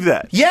believe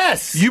that?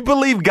 Yes. You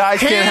believe guys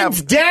can't have...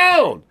 Hands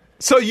down.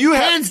 So you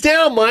have... Hands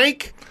down,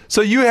 Mike.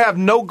 So you have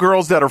no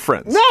girls that are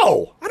friends?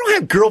 No, I don't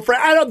have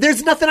girlfriend.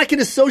 There's nothing I can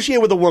associate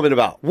with a woman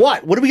about.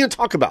 What? What are we going to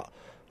talk about?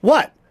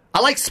 What? I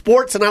like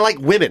sports and I like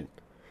women.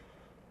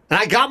 And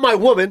I got my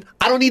woman.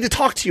 I don't need to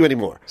talk to you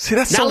anymore. See,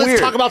 that's now so let's weird.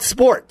 talk about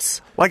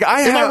sports. Like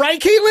Am I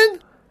right, Caitlin?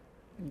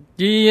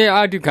 Yeah,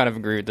 I do kind of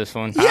agree with this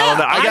one. I don't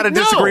know. I gotta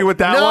disagree with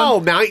that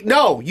one.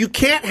 No, you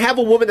can't have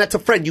a woman that's a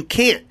friend. You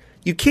can't.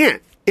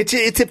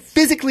 It's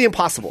physically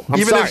impossible.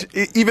 I'm sorry.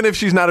 Even if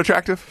she's not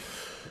attractive?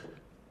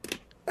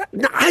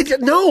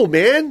 No,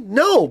 man.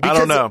 No. I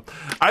don't know.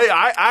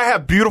 I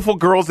have beautiful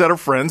girls that are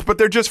friends, but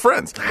they're just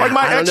friends. Like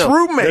my I don't know.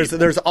 ex-roommate.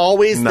 There's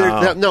always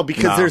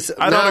because there's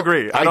I don't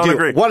agree. I don't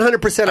agree.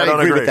 100%. I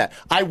agree with that.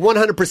 I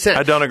 100%.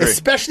 I don't agree.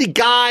 Especially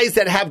guys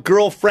that have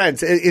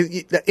girlfriends.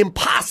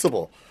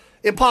 Impossible.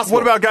 Impossible.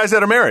 What about guys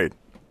that are married?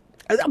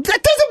 That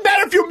doesn't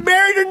matter if you're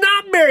married or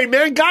not married,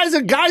 man.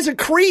 Guys are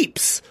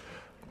creeps.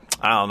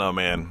 I don't know,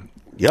 man.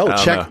 Yo,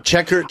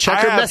 check her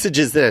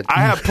messages then.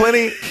 I have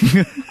plenty.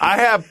 I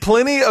have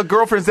plenty of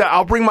girlfriends that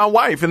I'll bring my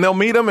wife and they'll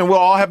meet them and we'll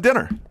all have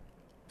dinner.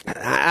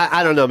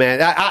 I don't know, man.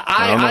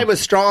 I'm a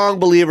strong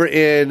believer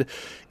in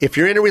if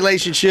you're in a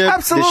relationship,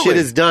 Absolutely. the shit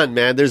is done,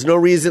 man. There's no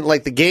reason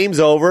like the game's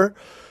over.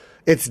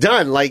 It's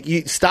done. Like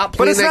you stop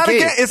playing that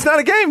game. It's not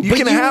a game. You But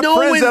can you have know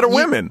friends when that are you-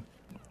 women.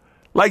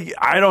 Like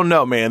I don't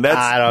know, man.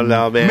 I don't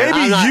know, man.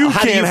 Maybe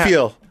How do you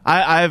feel?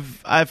 I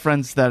have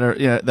friends that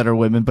are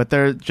women, but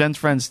they're Jen's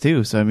friends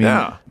too. So I mean,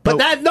 Yeah. But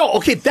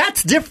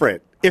that's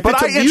different. If But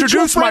it's a I mutual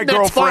introduce my friend,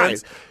 that's fine.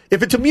 girlfriends.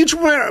 If it's a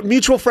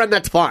mutual friend,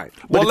 that's fine.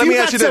 But Well, if let me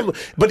got ask you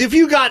this. But if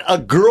you got a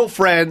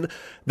girlfriend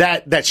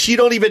that she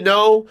don't even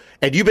know,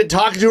 and you've been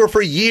talking to her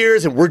for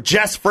years, and we're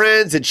just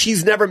friends, and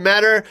she's never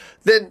met her,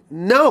 then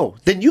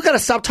you got to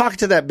stop talking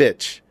to that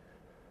bitch.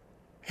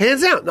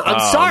 Hands down. No,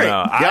 I'm sorry.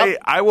 No. Yep.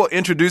 I will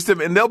introduce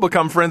them and they'll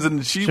become friends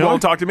and she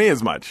won't talk to me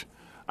as much.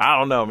 I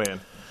don't know, man.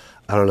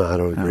 I don't know. I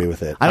don't agree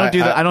with it. I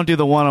don't do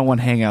the one-on-one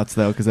hangouts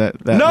though, because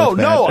that No,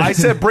 looks bad. I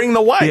said bring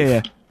the wife.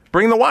 Yeah.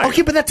 Bring the wife.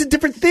 Okay, but that's a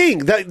different thing.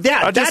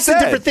 That's said. a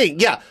different thing.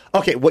 Yeah.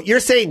 Okay, what you're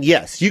saying,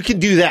 yes, you can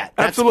do that.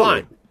 That's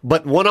Absolutely. fine.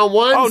 But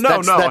one-on-ones, Oh,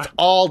 no. that's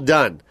all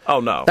done.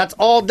 Oh, no. That's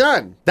all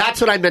done. That's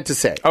what I meant to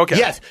say. Okay,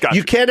 Yes, gotcha.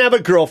 you can have a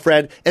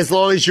girlfriend as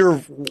long as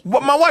your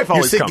my wife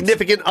always comes.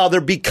 significant other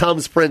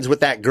becomes friends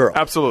with that girl.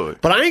 Absolutely.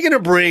 But I ain't going to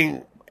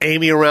bring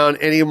Amy around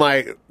any of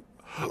my...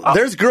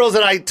 There's girls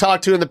that I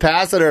talked to in the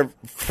past that are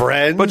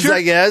friends,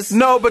 I guess.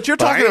 No, but you're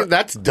talking...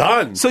 That's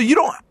done. So you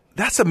don't...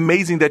 That's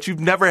amazing that you've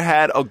never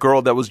had a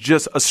girl that was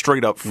just a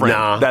straight up friend.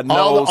 Nah. That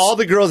knows... All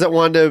the girls that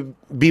wanted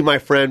to be my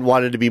friend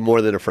wanted to be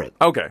more than a friend.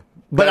 Okay.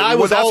 But I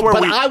was I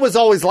I was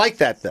always like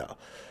that though.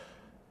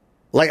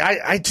 Like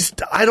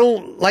I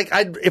don't like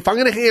if I'm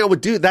gonna hang out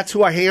with dudes, that's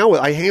who I hang out with.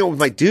 I hang out with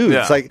my dudes.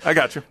 Yeah, Like I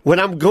got you. When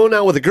I'm going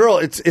out with a girl,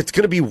 it's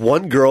gonna be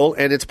one girl,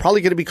 and it's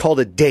probably gonna be called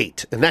a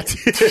date, and that's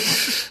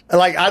it.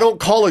 Like I don't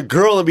call a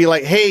girl and be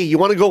like, "Hey, you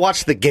want to go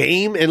watch the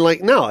game?" And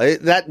like, no,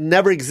 that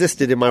never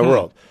existed in my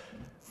world.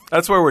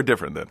 That's where we're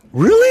different then.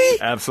 Really?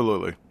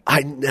 Absolutely.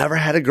 I never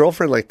had a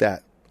girlfriend like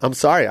that. I'm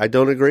sorry, I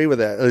don't agree with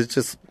that. It's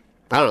just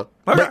I don't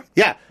know. Okay. But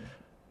yeah.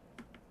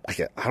 I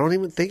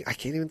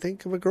can't even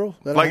think of a girl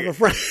that Like- I have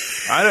a friend.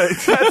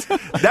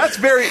 That's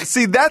very...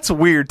 See, that's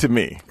weird to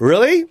me.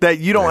 Really? That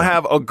you don't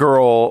have a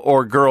girl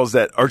or girls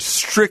that are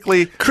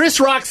strictly... Chris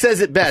Rock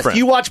says it best. friend.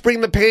 You watch Bring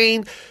the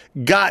Pain,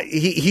 God,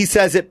 he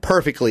says it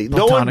perfectly.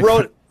 No one Platonic.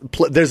 wrote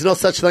there's no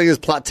such thing as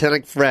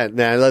platonic friend,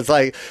 man. It's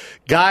like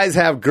guys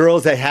have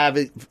girls that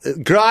haven't.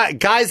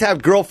 Guys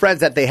have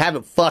girlfriends that they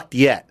haven't fucked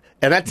yet,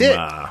 and that's it.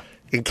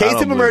 In case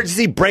of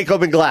emergency, break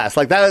open glass.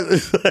 Like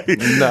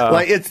that.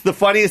 Like it's the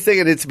funniest thing,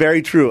 and it's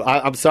very true.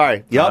 I'm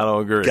sorry. Yep. I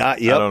don't agree. Yep.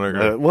 I don't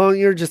agree. Well,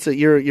 you're just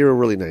you're a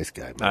really nice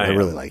guy, man. I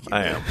really like you.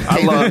 I am.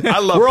 I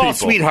love We're people. all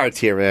sweethearts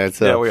here, man.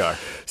 So. Yeah, we are.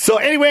 So,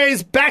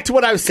 anyways, back to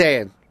what I was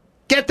saying.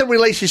 Get the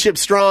relationship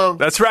strong.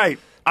 That's right.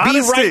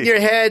 Honesty. Be right in your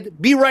head.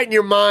 Be right in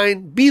your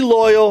mind. Be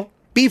loyal.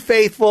 Be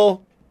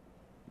faithful.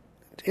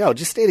 Yo,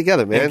 just stay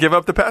together, man. And give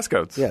up the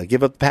passcodes. Yeah,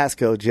 give up the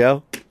passcode,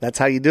 Joe. That's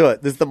how you do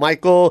it. This is the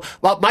Michael.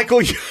 I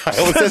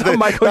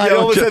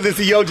almost said this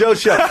is Yo Joe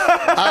show.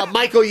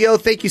 Michael Yo,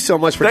 thank you so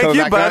much for coming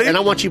back buddy. on. And I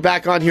want you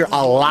back on here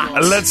a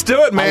lot. Let's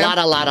do it, man.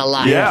 A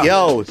lot. Yeah.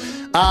 Yo,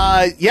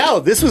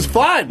 this was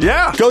fun.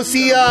 Yeah. Go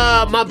see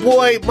my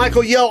boy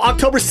Michael Yo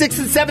October 6th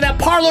and 7th at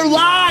Parlor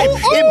Live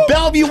in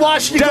Bellevue,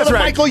 Washington. That's Go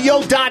to right.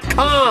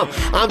 michaelyo.com.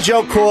 I'm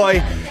Joe Coy,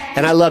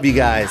 and I love you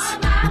guys.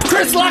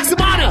 Chris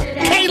Loxamana,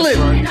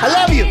 Caitlin, I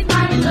love you.